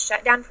 Like it was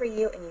shut down for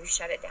you, and you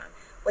shut it down.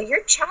 Well,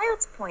 your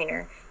child's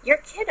pointer, your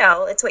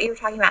kiddo, it's what you were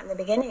talking about in the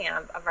beginning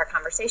of our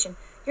conversation,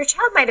 your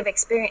child might have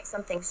experienced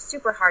something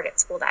super hard at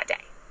school that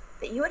day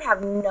that you would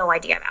have no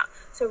idea about.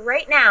 So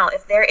right now,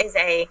 if there is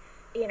a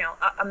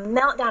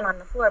meltdown on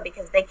the floor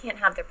because they can't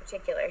have the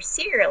particular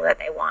cereal that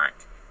they want,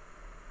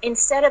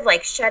 instead of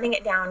like shutting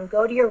it down,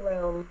 go to your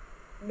room,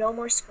 no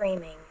more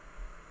screaming,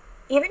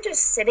 even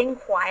just sitting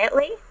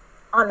quietly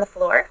on the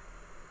floor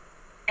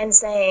and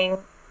saying,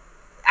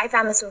 I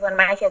found this with one of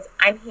my kids,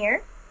 I'm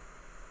here.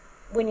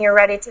 When you're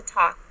ready to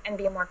talk and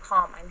be more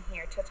calm, I'm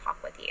here to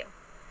talk with you.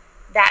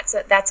 That's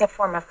a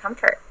form of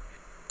comfort.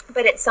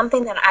 But it's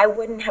something that I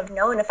wouldn't have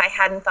known if I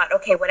hadn't thought,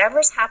 okay,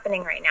 whatever's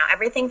happening right now,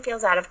 everything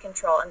feels out of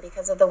control. And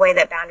because of the way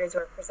that boundaries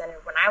were presented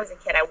when I was a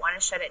kid, I want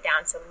to shut it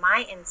down so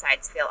my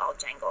insides feel all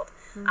jangled.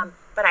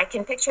 But I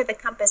can picture the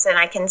compass and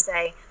I can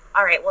say,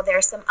 all right, well,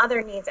 there's some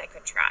other needs I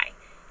could try.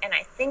 And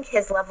I think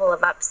his level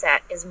of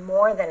upset is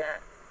more than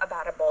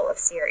about a bowl of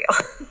cereal.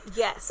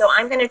 Yes. So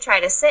I'm going to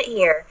try to sit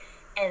here.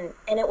 And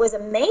it was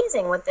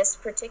amazing with this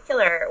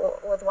particular,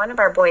 with one of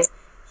our boys,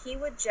 he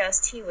would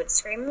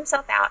scream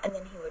himself out, and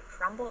then he would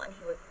crumble, and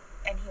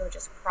he would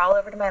just crawl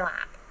over to my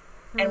lap.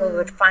 And we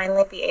would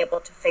finally be able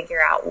to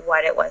figure out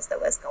what it was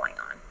that was going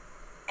on.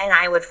 And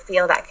I would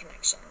feel that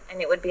connection.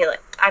 And it would be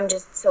like, I'm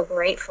just so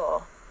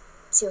grateful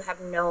to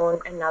have known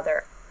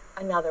another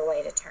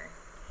way to turn.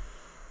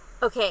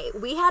 Okay,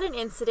 we had an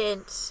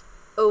incident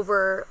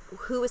over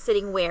who was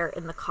sitting where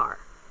in the car.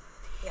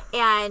 Yeah.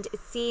 And it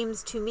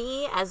seems to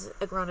me, as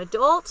a grown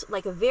adult,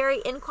 like a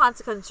very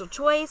inconsequential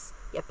choice.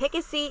 You pick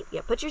a seat,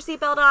 you put your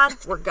seatbelt on,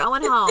 we're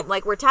going home.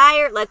 Like, we're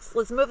tired, let's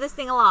move this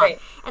thing along. Right.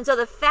 And so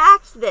the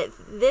fact that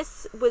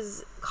this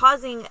was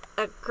causing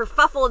a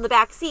kerfuffle in the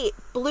back seat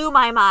blew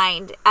my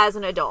mind as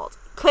an adult.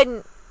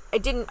 I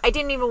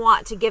didn't even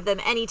want to give them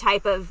any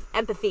type of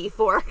empathy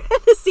for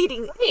the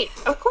seating. Right,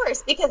 of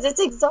course, because it's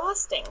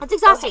exhausting. It's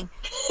exhausting.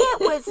 It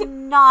was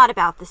not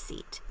about the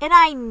seat. And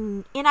I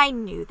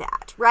knew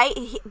that, right?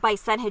 My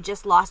son had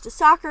just lost a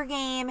soccer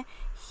game.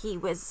 He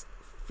was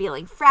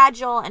feeling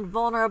fragile and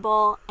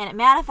vulnerable, and it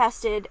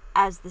manifested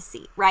as the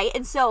seat, right?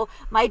 And so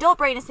my adult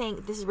brain is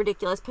saying, this is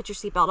ridiculous, put your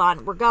seatbelt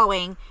on, we're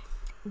going.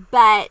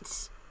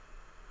 But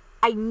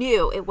I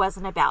knew it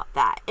wasn't about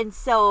that. And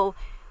so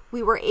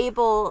we were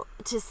able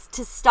to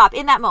stop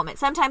in that moment.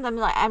 Sometimes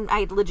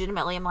I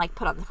legitimately am like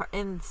put on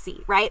in the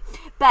seat, right?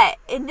 But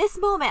in this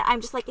moment,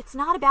 I'm just like, it's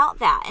not about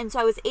that. And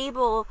so I was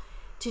able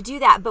to do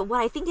that. But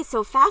what I think is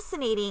so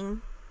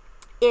fascinating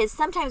is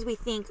sometimes we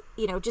think,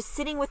 just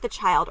sitting with the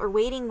child or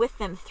waiting with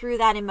them through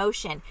that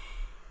emotion.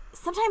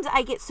 Sometimes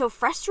I get so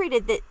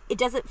frustrated that it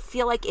doesn't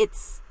feel like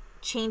it's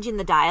changing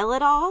the dial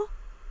at all,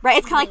 right?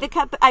 It's kind of like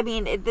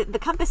the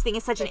compass thing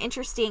is such an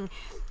interesting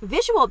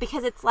visual,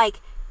 because it's like,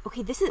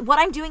 okay, this is what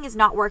I'm doing is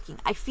not working.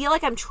 I feel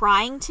like I'm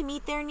trying to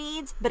meet their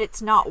needs, but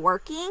it's not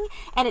working,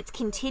 and it's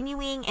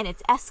continuing and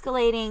it's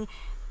escalating.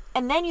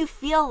 And then you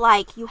feel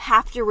like you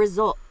have to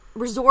resort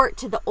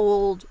to the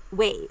old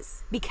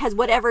ways, because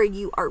whatever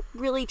you are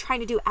really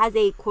trying to do as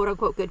a quote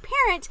unquote good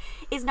parent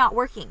is not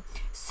working.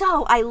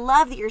 So I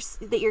love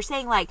that you're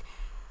saying, like,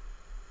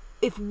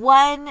 if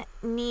one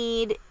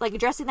need, like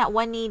addressing that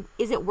one need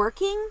isn't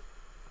working,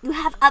 you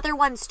have other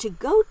ones to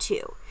go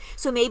to.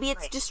 So maybe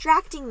it's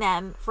distracting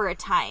them for a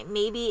time.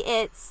 Maybe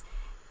it's,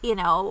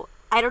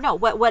 I don't know,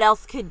 what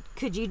else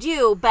could you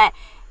do? But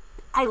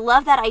I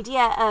love that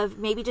idea of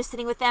maybe just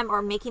sitting with them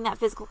or making that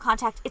physical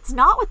contact. It's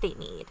not what they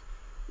need.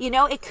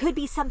 It could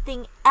be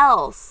something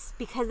else,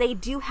 because they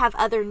do have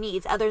other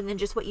needs other than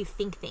just what you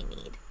think they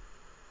need.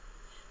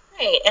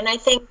 Right. And I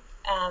think,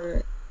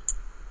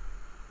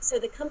 so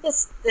the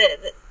compass,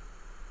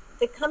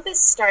 the compass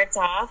starts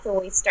off when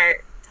we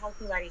start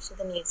talking about each of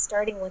the needs,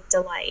 starting with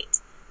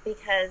delight,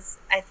 because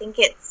I think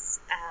it's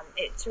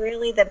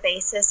really the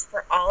basis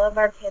for all of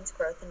our kids'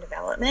 growth and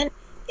development,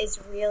 is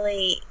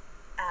really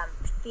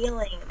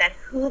feeling that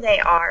who they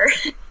are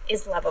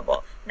is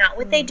lovable. Not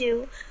what they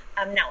do,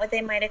 not what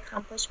they might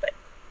accomplish, but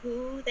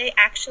who they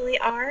actually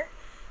are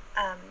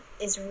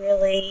is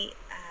really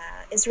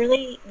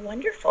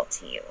wonderful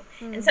to you.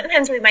 And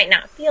sometimes we might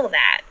not feel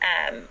that.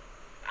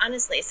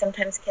 Honestly,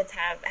 sometimes kids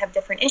have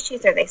different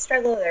issues, or they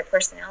struggle, or their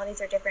personalities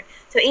are different.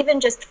 So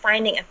even just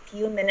finding a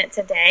few minutes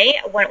a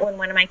day, when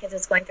one of my kids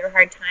was going through a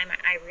hard time,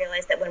 I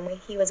realized that when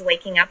he was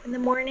waking up in the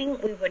morning,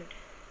 it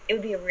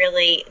would be a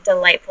really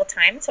delightful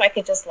time. So I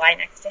could just lie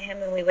next to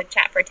him and we would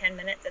chat for 10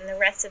 minutes, and the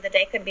rest of the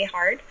day could be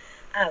hard.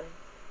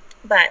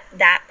 But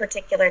that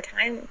particular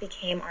time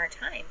became our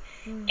time.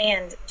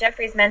 And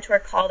Jeffrey's mentor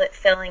called it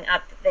filling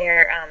up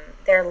their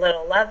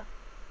little love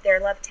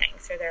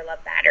tanks, or their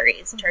love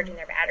batteries, charging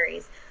their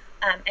batteries.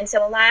 And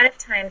so a lot of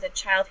times a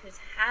child who's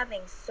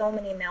having so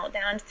many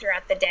meltdowns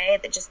throughout the day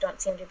that just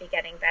don't seem to be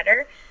getting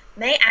better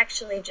may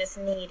actually just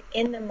need,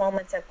 in the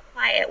moments of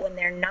quiet when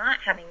they're not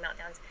having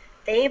meltdowns,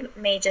 they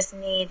may just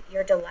need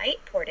your delight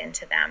poured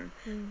into them.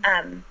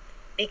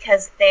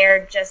 Because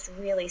they're just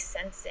really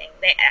sensing.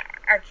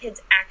 Our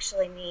kids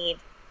actually need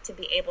to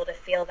be able to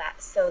feel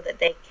that so that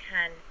they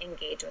can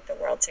engage with the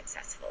world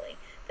successfully.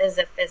 There's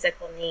a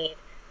physical need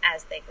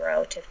as they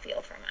grow to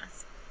feel from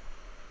us.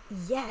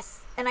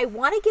 Yes. And I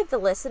want to give the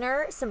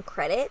listener some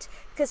credit,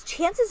 because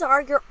chances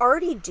are you're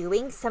already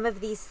doing some of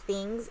these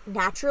things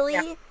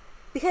naturally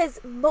because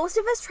most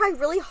of us try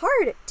really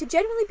hard to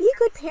genuinely be a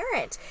good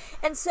parent.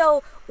 And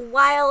so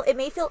while it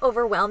may feel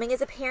overwhelming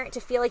as a parent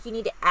to feel like you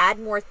need to add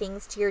more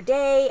things to your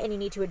day and you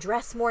need to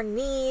address more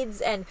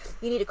needs and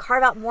you need to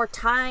carve out more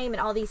time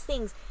and all these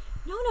things,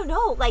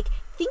 no. Like,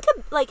 think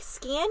of, like,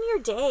 scan your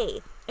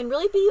day and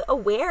really be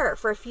aware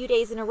for a few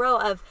days in a row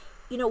of,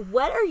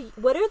 what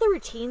are the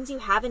routines you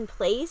have in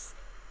place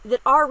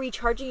that are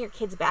recharging your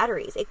kids'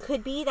 batteries. It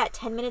could be that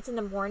 10 minutes in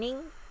the morning.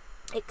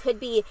 It could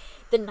be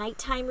the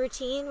nighttime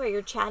routine where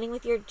you're chatting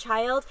with your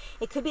child.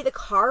 It could be the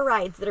car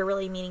rides that are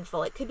really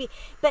meaningful. It could be,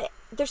 but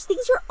there's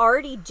things you're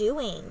already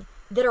doing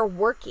that are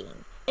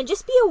working. And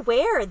just be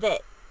aware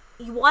that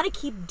you want to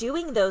keep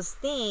doing those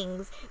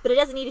things, but it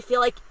doesn't need to feel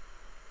like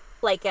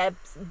a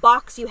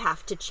box you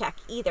have to check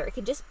either. It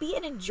could just be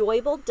an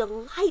enjoyable,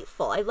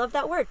 delightful, I love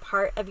that word,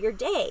 part of your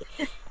day.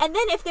 And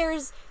then if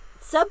there's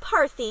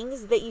subpar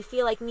things that you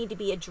feel like need to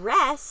be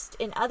addressed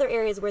in other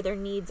areas where their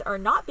needs are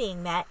not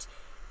being met,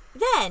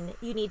 then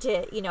you need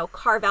to,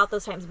 carve out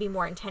those times, be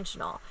more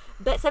intentional.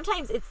 But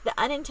sometimes it's the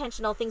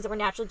unintentional things that we're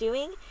naturally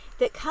doing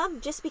that come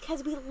just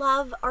because we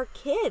love our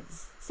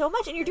kids so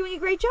much, and you're doing a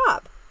great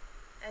job.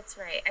 That's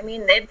right. I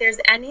mean, if there's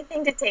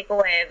anything to take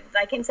away,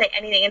 I can say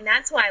anything. And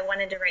that's why I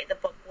wanted to write the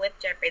book with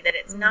Jeffrey, that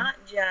it's not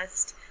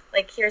just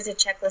like, here's a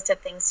checklist of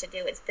things to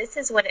do. This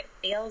is what it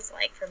feels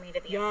like for me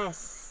to be a mom.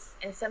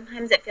 And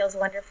sometimes it feels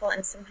wonderful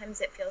and sometimes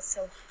it feels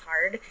so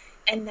hard.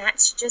 And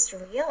that's just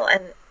real.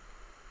 And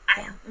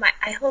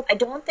I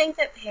don't think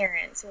that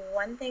parents,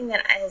 one thing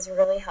that has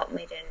really helped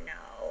me to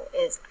know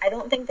is I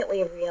don't think that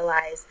we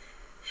realize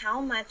how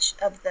much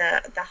of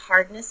the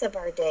hardness of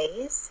our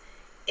days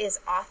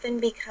is often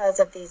because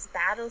of these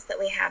battles that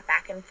we have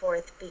back and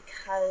forth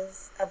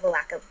because of a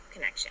lack of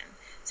connection.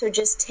 So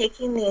just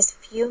taking these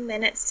few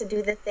minutes to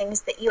do the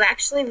things that you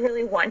actually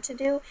really want to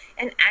do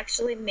and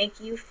actually make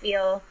you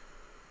feel,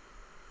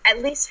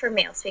 at least for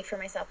me, I'll speak for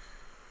myself,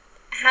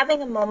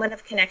 having a moment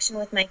of connection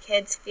with my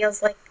kids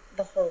feels like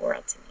the whole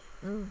world to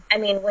me. I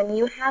mean, when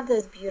you have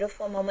those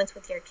beautiful moments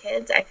with your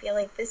kids, I feel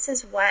like this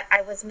is what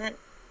I was meant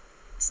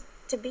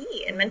to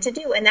be and meant to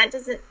do. And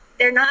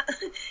they're not,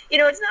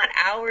 it's not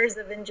hours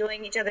of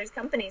enjoying each other's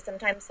company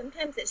sometimes.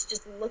 Sometimes it's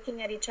just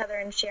looking at each other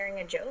and sharing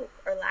a joke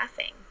or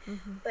laughing.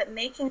 But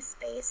making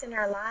space in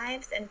our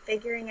lives and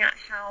figuring out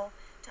how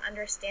to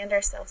understand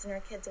ourselves and our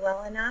kids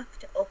well enough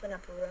to open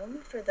up room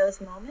for those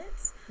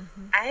moments,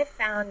 I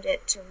found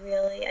it to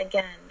really,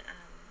 again,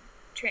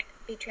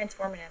 be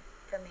transformative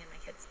for me and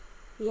my kids.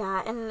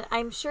 Yeah, and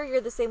I'm sure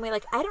you're the same way.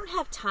 Like, I don't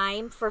have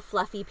time for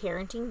fluffy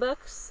parenting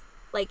books.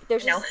 Like,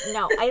 there's just,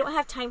 no, I don't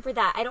have time for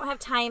that. I don't have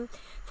time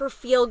for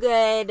feel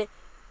good,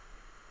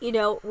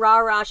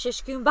 rah-rah,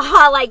 shish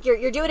kumbah, like,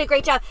 you're doing a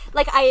great job.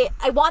 Like, I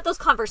want those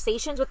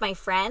conversations with my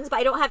friends, but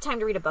I don't have time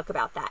to read a book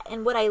about that.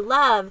 And what I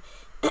love,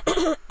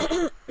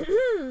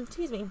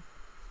 excuse me,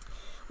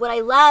 what I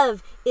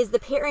love is the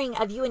pairing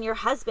of you and your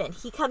husband.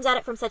 He comes at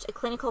it from such a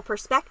clinical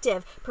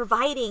perspective,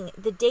 providing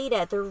the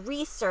data, the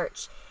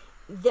research,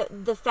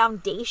 the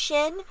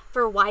foundation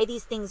for why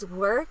these things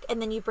work,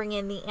 and then you bring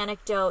in the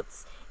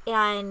anecdotes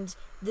and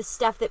the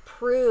stuff that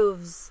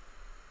proves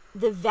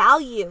the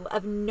value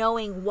of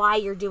knowing why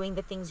you're doing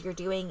the things you're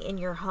doing in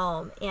your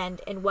home and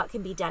what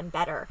can be done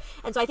better.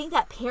 And so I think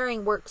that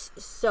pairing works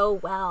so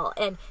well.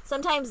 And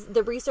sometimes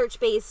the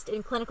research-based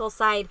and clinical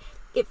side,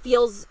 it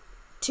feels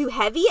too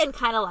heavy and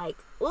kind of like,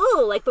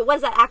 ooh, like, but what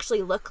does that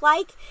actually look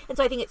like? And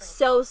so I think it's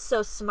so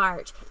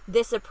smart,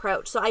 this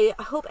approach. So I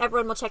hope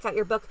everyone will check out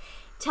your book.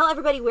 Tell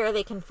everybody where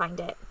they can find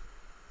it.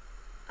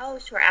 Oh,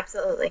 sure,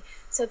 absolutely.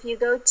 So if you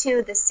go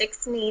to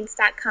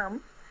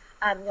the6needs.com,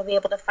 you'll be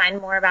able to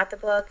find more about the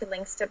book,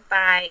 links to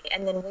buy,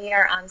 and then we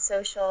are on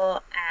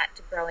social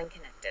at Growing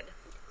Connected.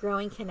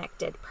 Growing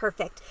Connected.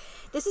 Perfect.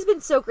 This has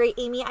been so great,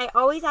 Amy. I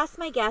always ask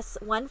my guests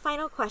one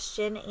final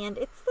question, and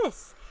it's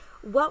this.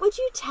 What would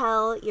you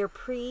tell your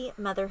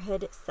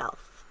pre-motherhood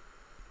self?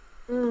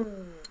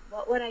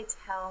 What would I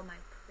tell my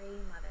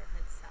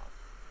pre-motherhood self?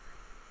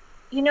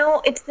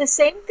 It's the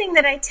same thing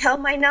that I tell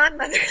my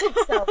non-motherhood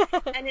self.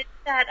 And it's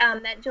that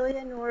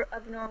Julia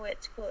of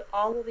Norwich quote,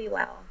 all will be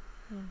well.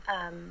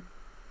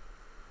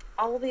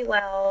 All will be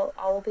well,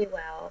 all will be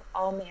well,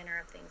 all manner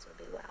of things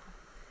will be well.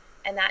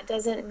 And that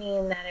doesn't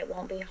mean that it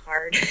won't be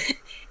hard,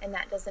 and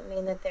that doesn't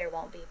mean that there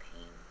won't be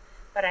pain.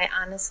 But I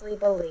honestly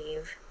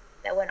believe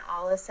that when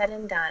all is said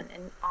and done,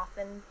 and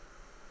often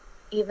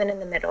even in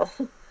the middle,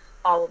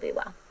 all will be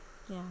well.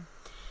 Yeah.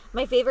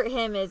 My favorite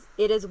hymn is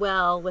It Is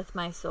Well With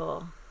My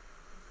Soul,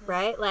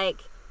 right?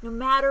 Like, no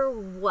matter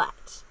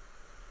what,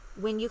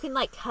 when you can,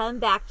 like, come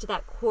back to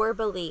that core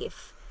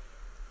belief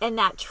and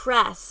that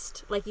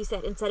trust, like you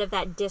said, instead of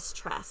that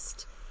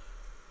distrust,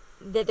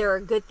 that there are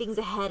good things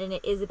ahead and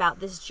it is about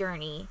this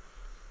journey,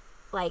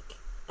 like,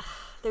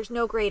 there's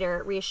no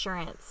greater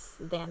reassurance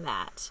than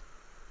that,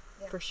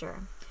 for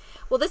sure.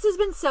 Well, this has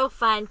been so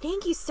fun.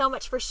 Thank you so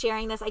much for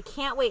sharing this. I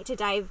can't wait to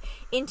dive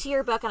into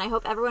your book, and I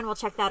hope everyone will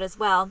check that as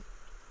well.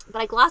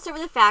 But I glossed over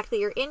the fact that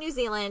you're in New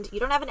Zealand, you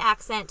don't have an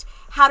accent.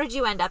 How did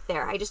you end up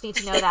there? I just need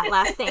to know that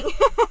last thing.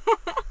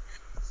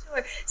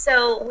 Sure.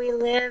 So we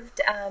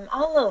lived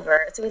all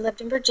over. So we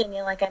lived in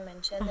Virginia, like I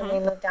mentioned, then we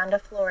moved down to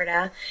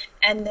Florida.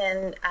 And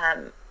then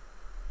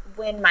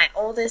when my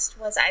oldest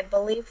was, I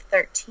believe,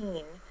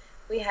 13,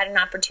 we had an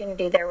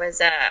opportunity. There was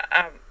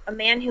a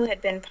man who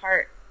had been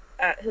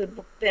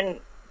who'd been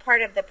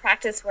part of the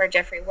practice where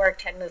Jeffrey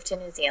worked had moved to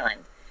New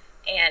Zealand.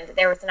 And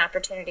there was an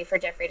opportunity for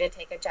Jeffrey to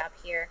take a job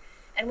here.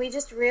 And we'd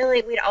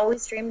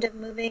always dreamed of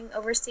moving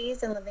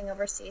overseas and living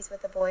overseas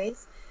with the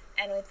boys.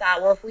 And we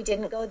thought, well, if we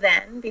didn't go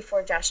then,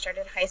 before Josh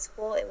started high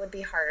school, it would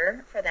be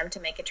harder for them to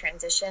make a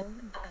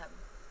transition.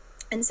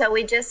 And so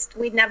we'd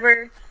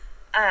never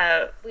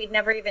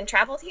even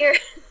traveled here.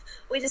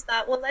 We just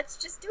thought, well, let's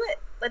just do it.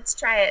 Let's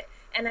try it.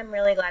 And I'm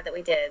really glad that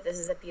we did. This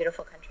is a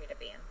beautiful country to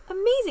be in.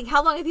 Amazing.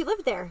 How long have you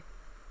lived there?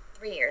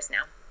 3 years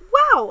now.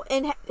 Wow.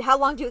 And how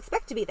long do you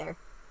expect to be there?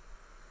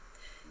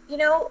 We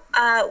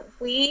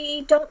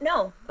don't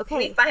know. Okay.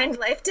 We find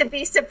life to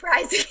be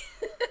surprising.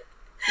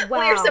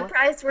 Wow. We're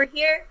surprised we're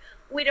here.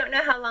 We don't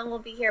know how long we'll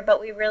be here, but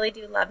we really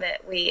do love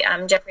it.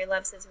 Jeffrey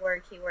loves his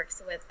work. He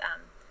works with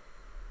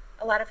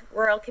a lot of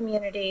rural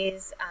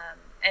communities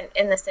and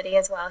in the city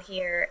as well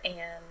here,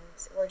 and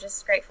we're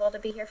just grateful to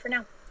be here for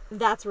now.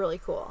 That's really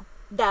cool.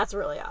 That's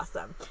really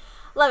awesome.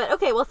 Love it.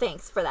 Okay, well,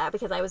 thanks for that,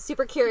 because I was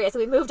super curious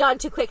and we moved on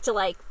too quick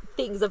to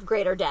things of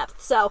greater depth.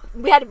 So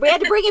we had to bring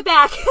it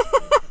back.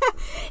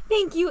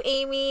 Thank you,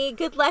 Amy.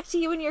 Good luck to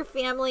you and your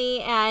family,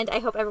 and I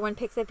hope everyone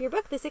picks up your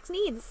book, The 6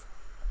 Needs.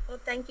 Well,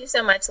 thank you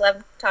so much.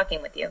 Love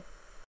talking with you.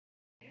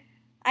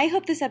 I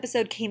hope this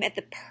episode came at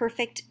the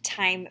perfect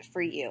time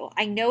for you.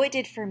 I know it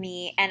did for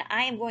me, and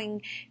I am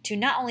going to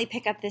not only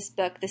pick up this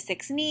book, The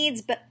 6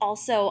 Needs, but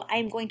also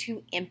I'm going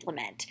to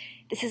implement.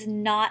 This is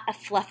not a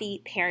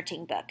fluffy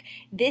parenting book.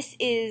 This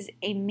is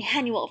a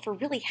manual for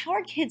really how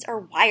our kids are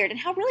wired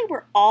and how really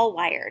we're all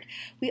wired.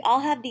 We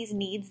all have these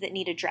needs that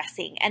need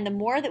addressing, and the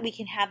more that we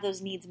can have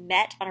those needs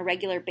met on a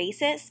regular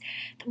basis,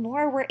 the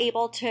more we're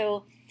able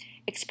to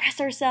express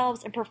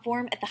ourselves and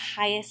perform at the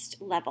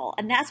highest level.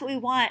 And that's what we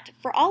want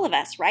for all of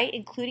us, right?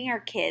 Including our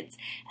kids,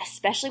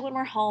 especially when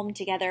we're home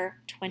together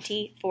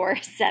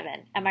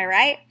 24/7. Am I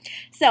right?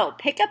 So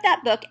pick up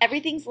that book.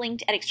 Everything's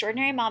linked at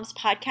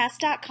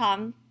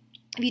extraordinarymomspodcast.com.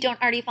 If you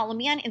don't already follow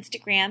me on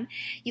Instagram,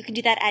 you can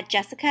do that at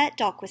Jessica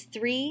Dahlquist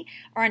 3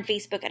 or on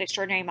Facebook at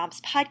Extraordinary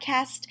Moms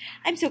Podcast.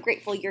 I'm so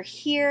grateful you're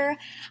here.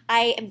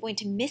 I am going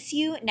to miss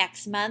you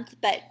next month,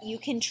 but you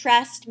can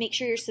trust, make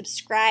sure you're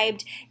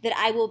subscribed, that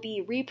I will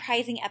be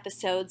reprising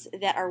episodes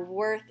that are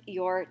worth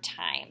your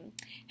time.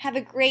 Have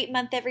a great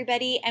month,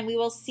 everybody, and we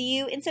will see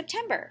you in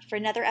September for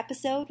another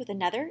episode with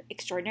another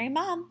Extraordinary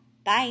Mom.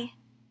 Bye.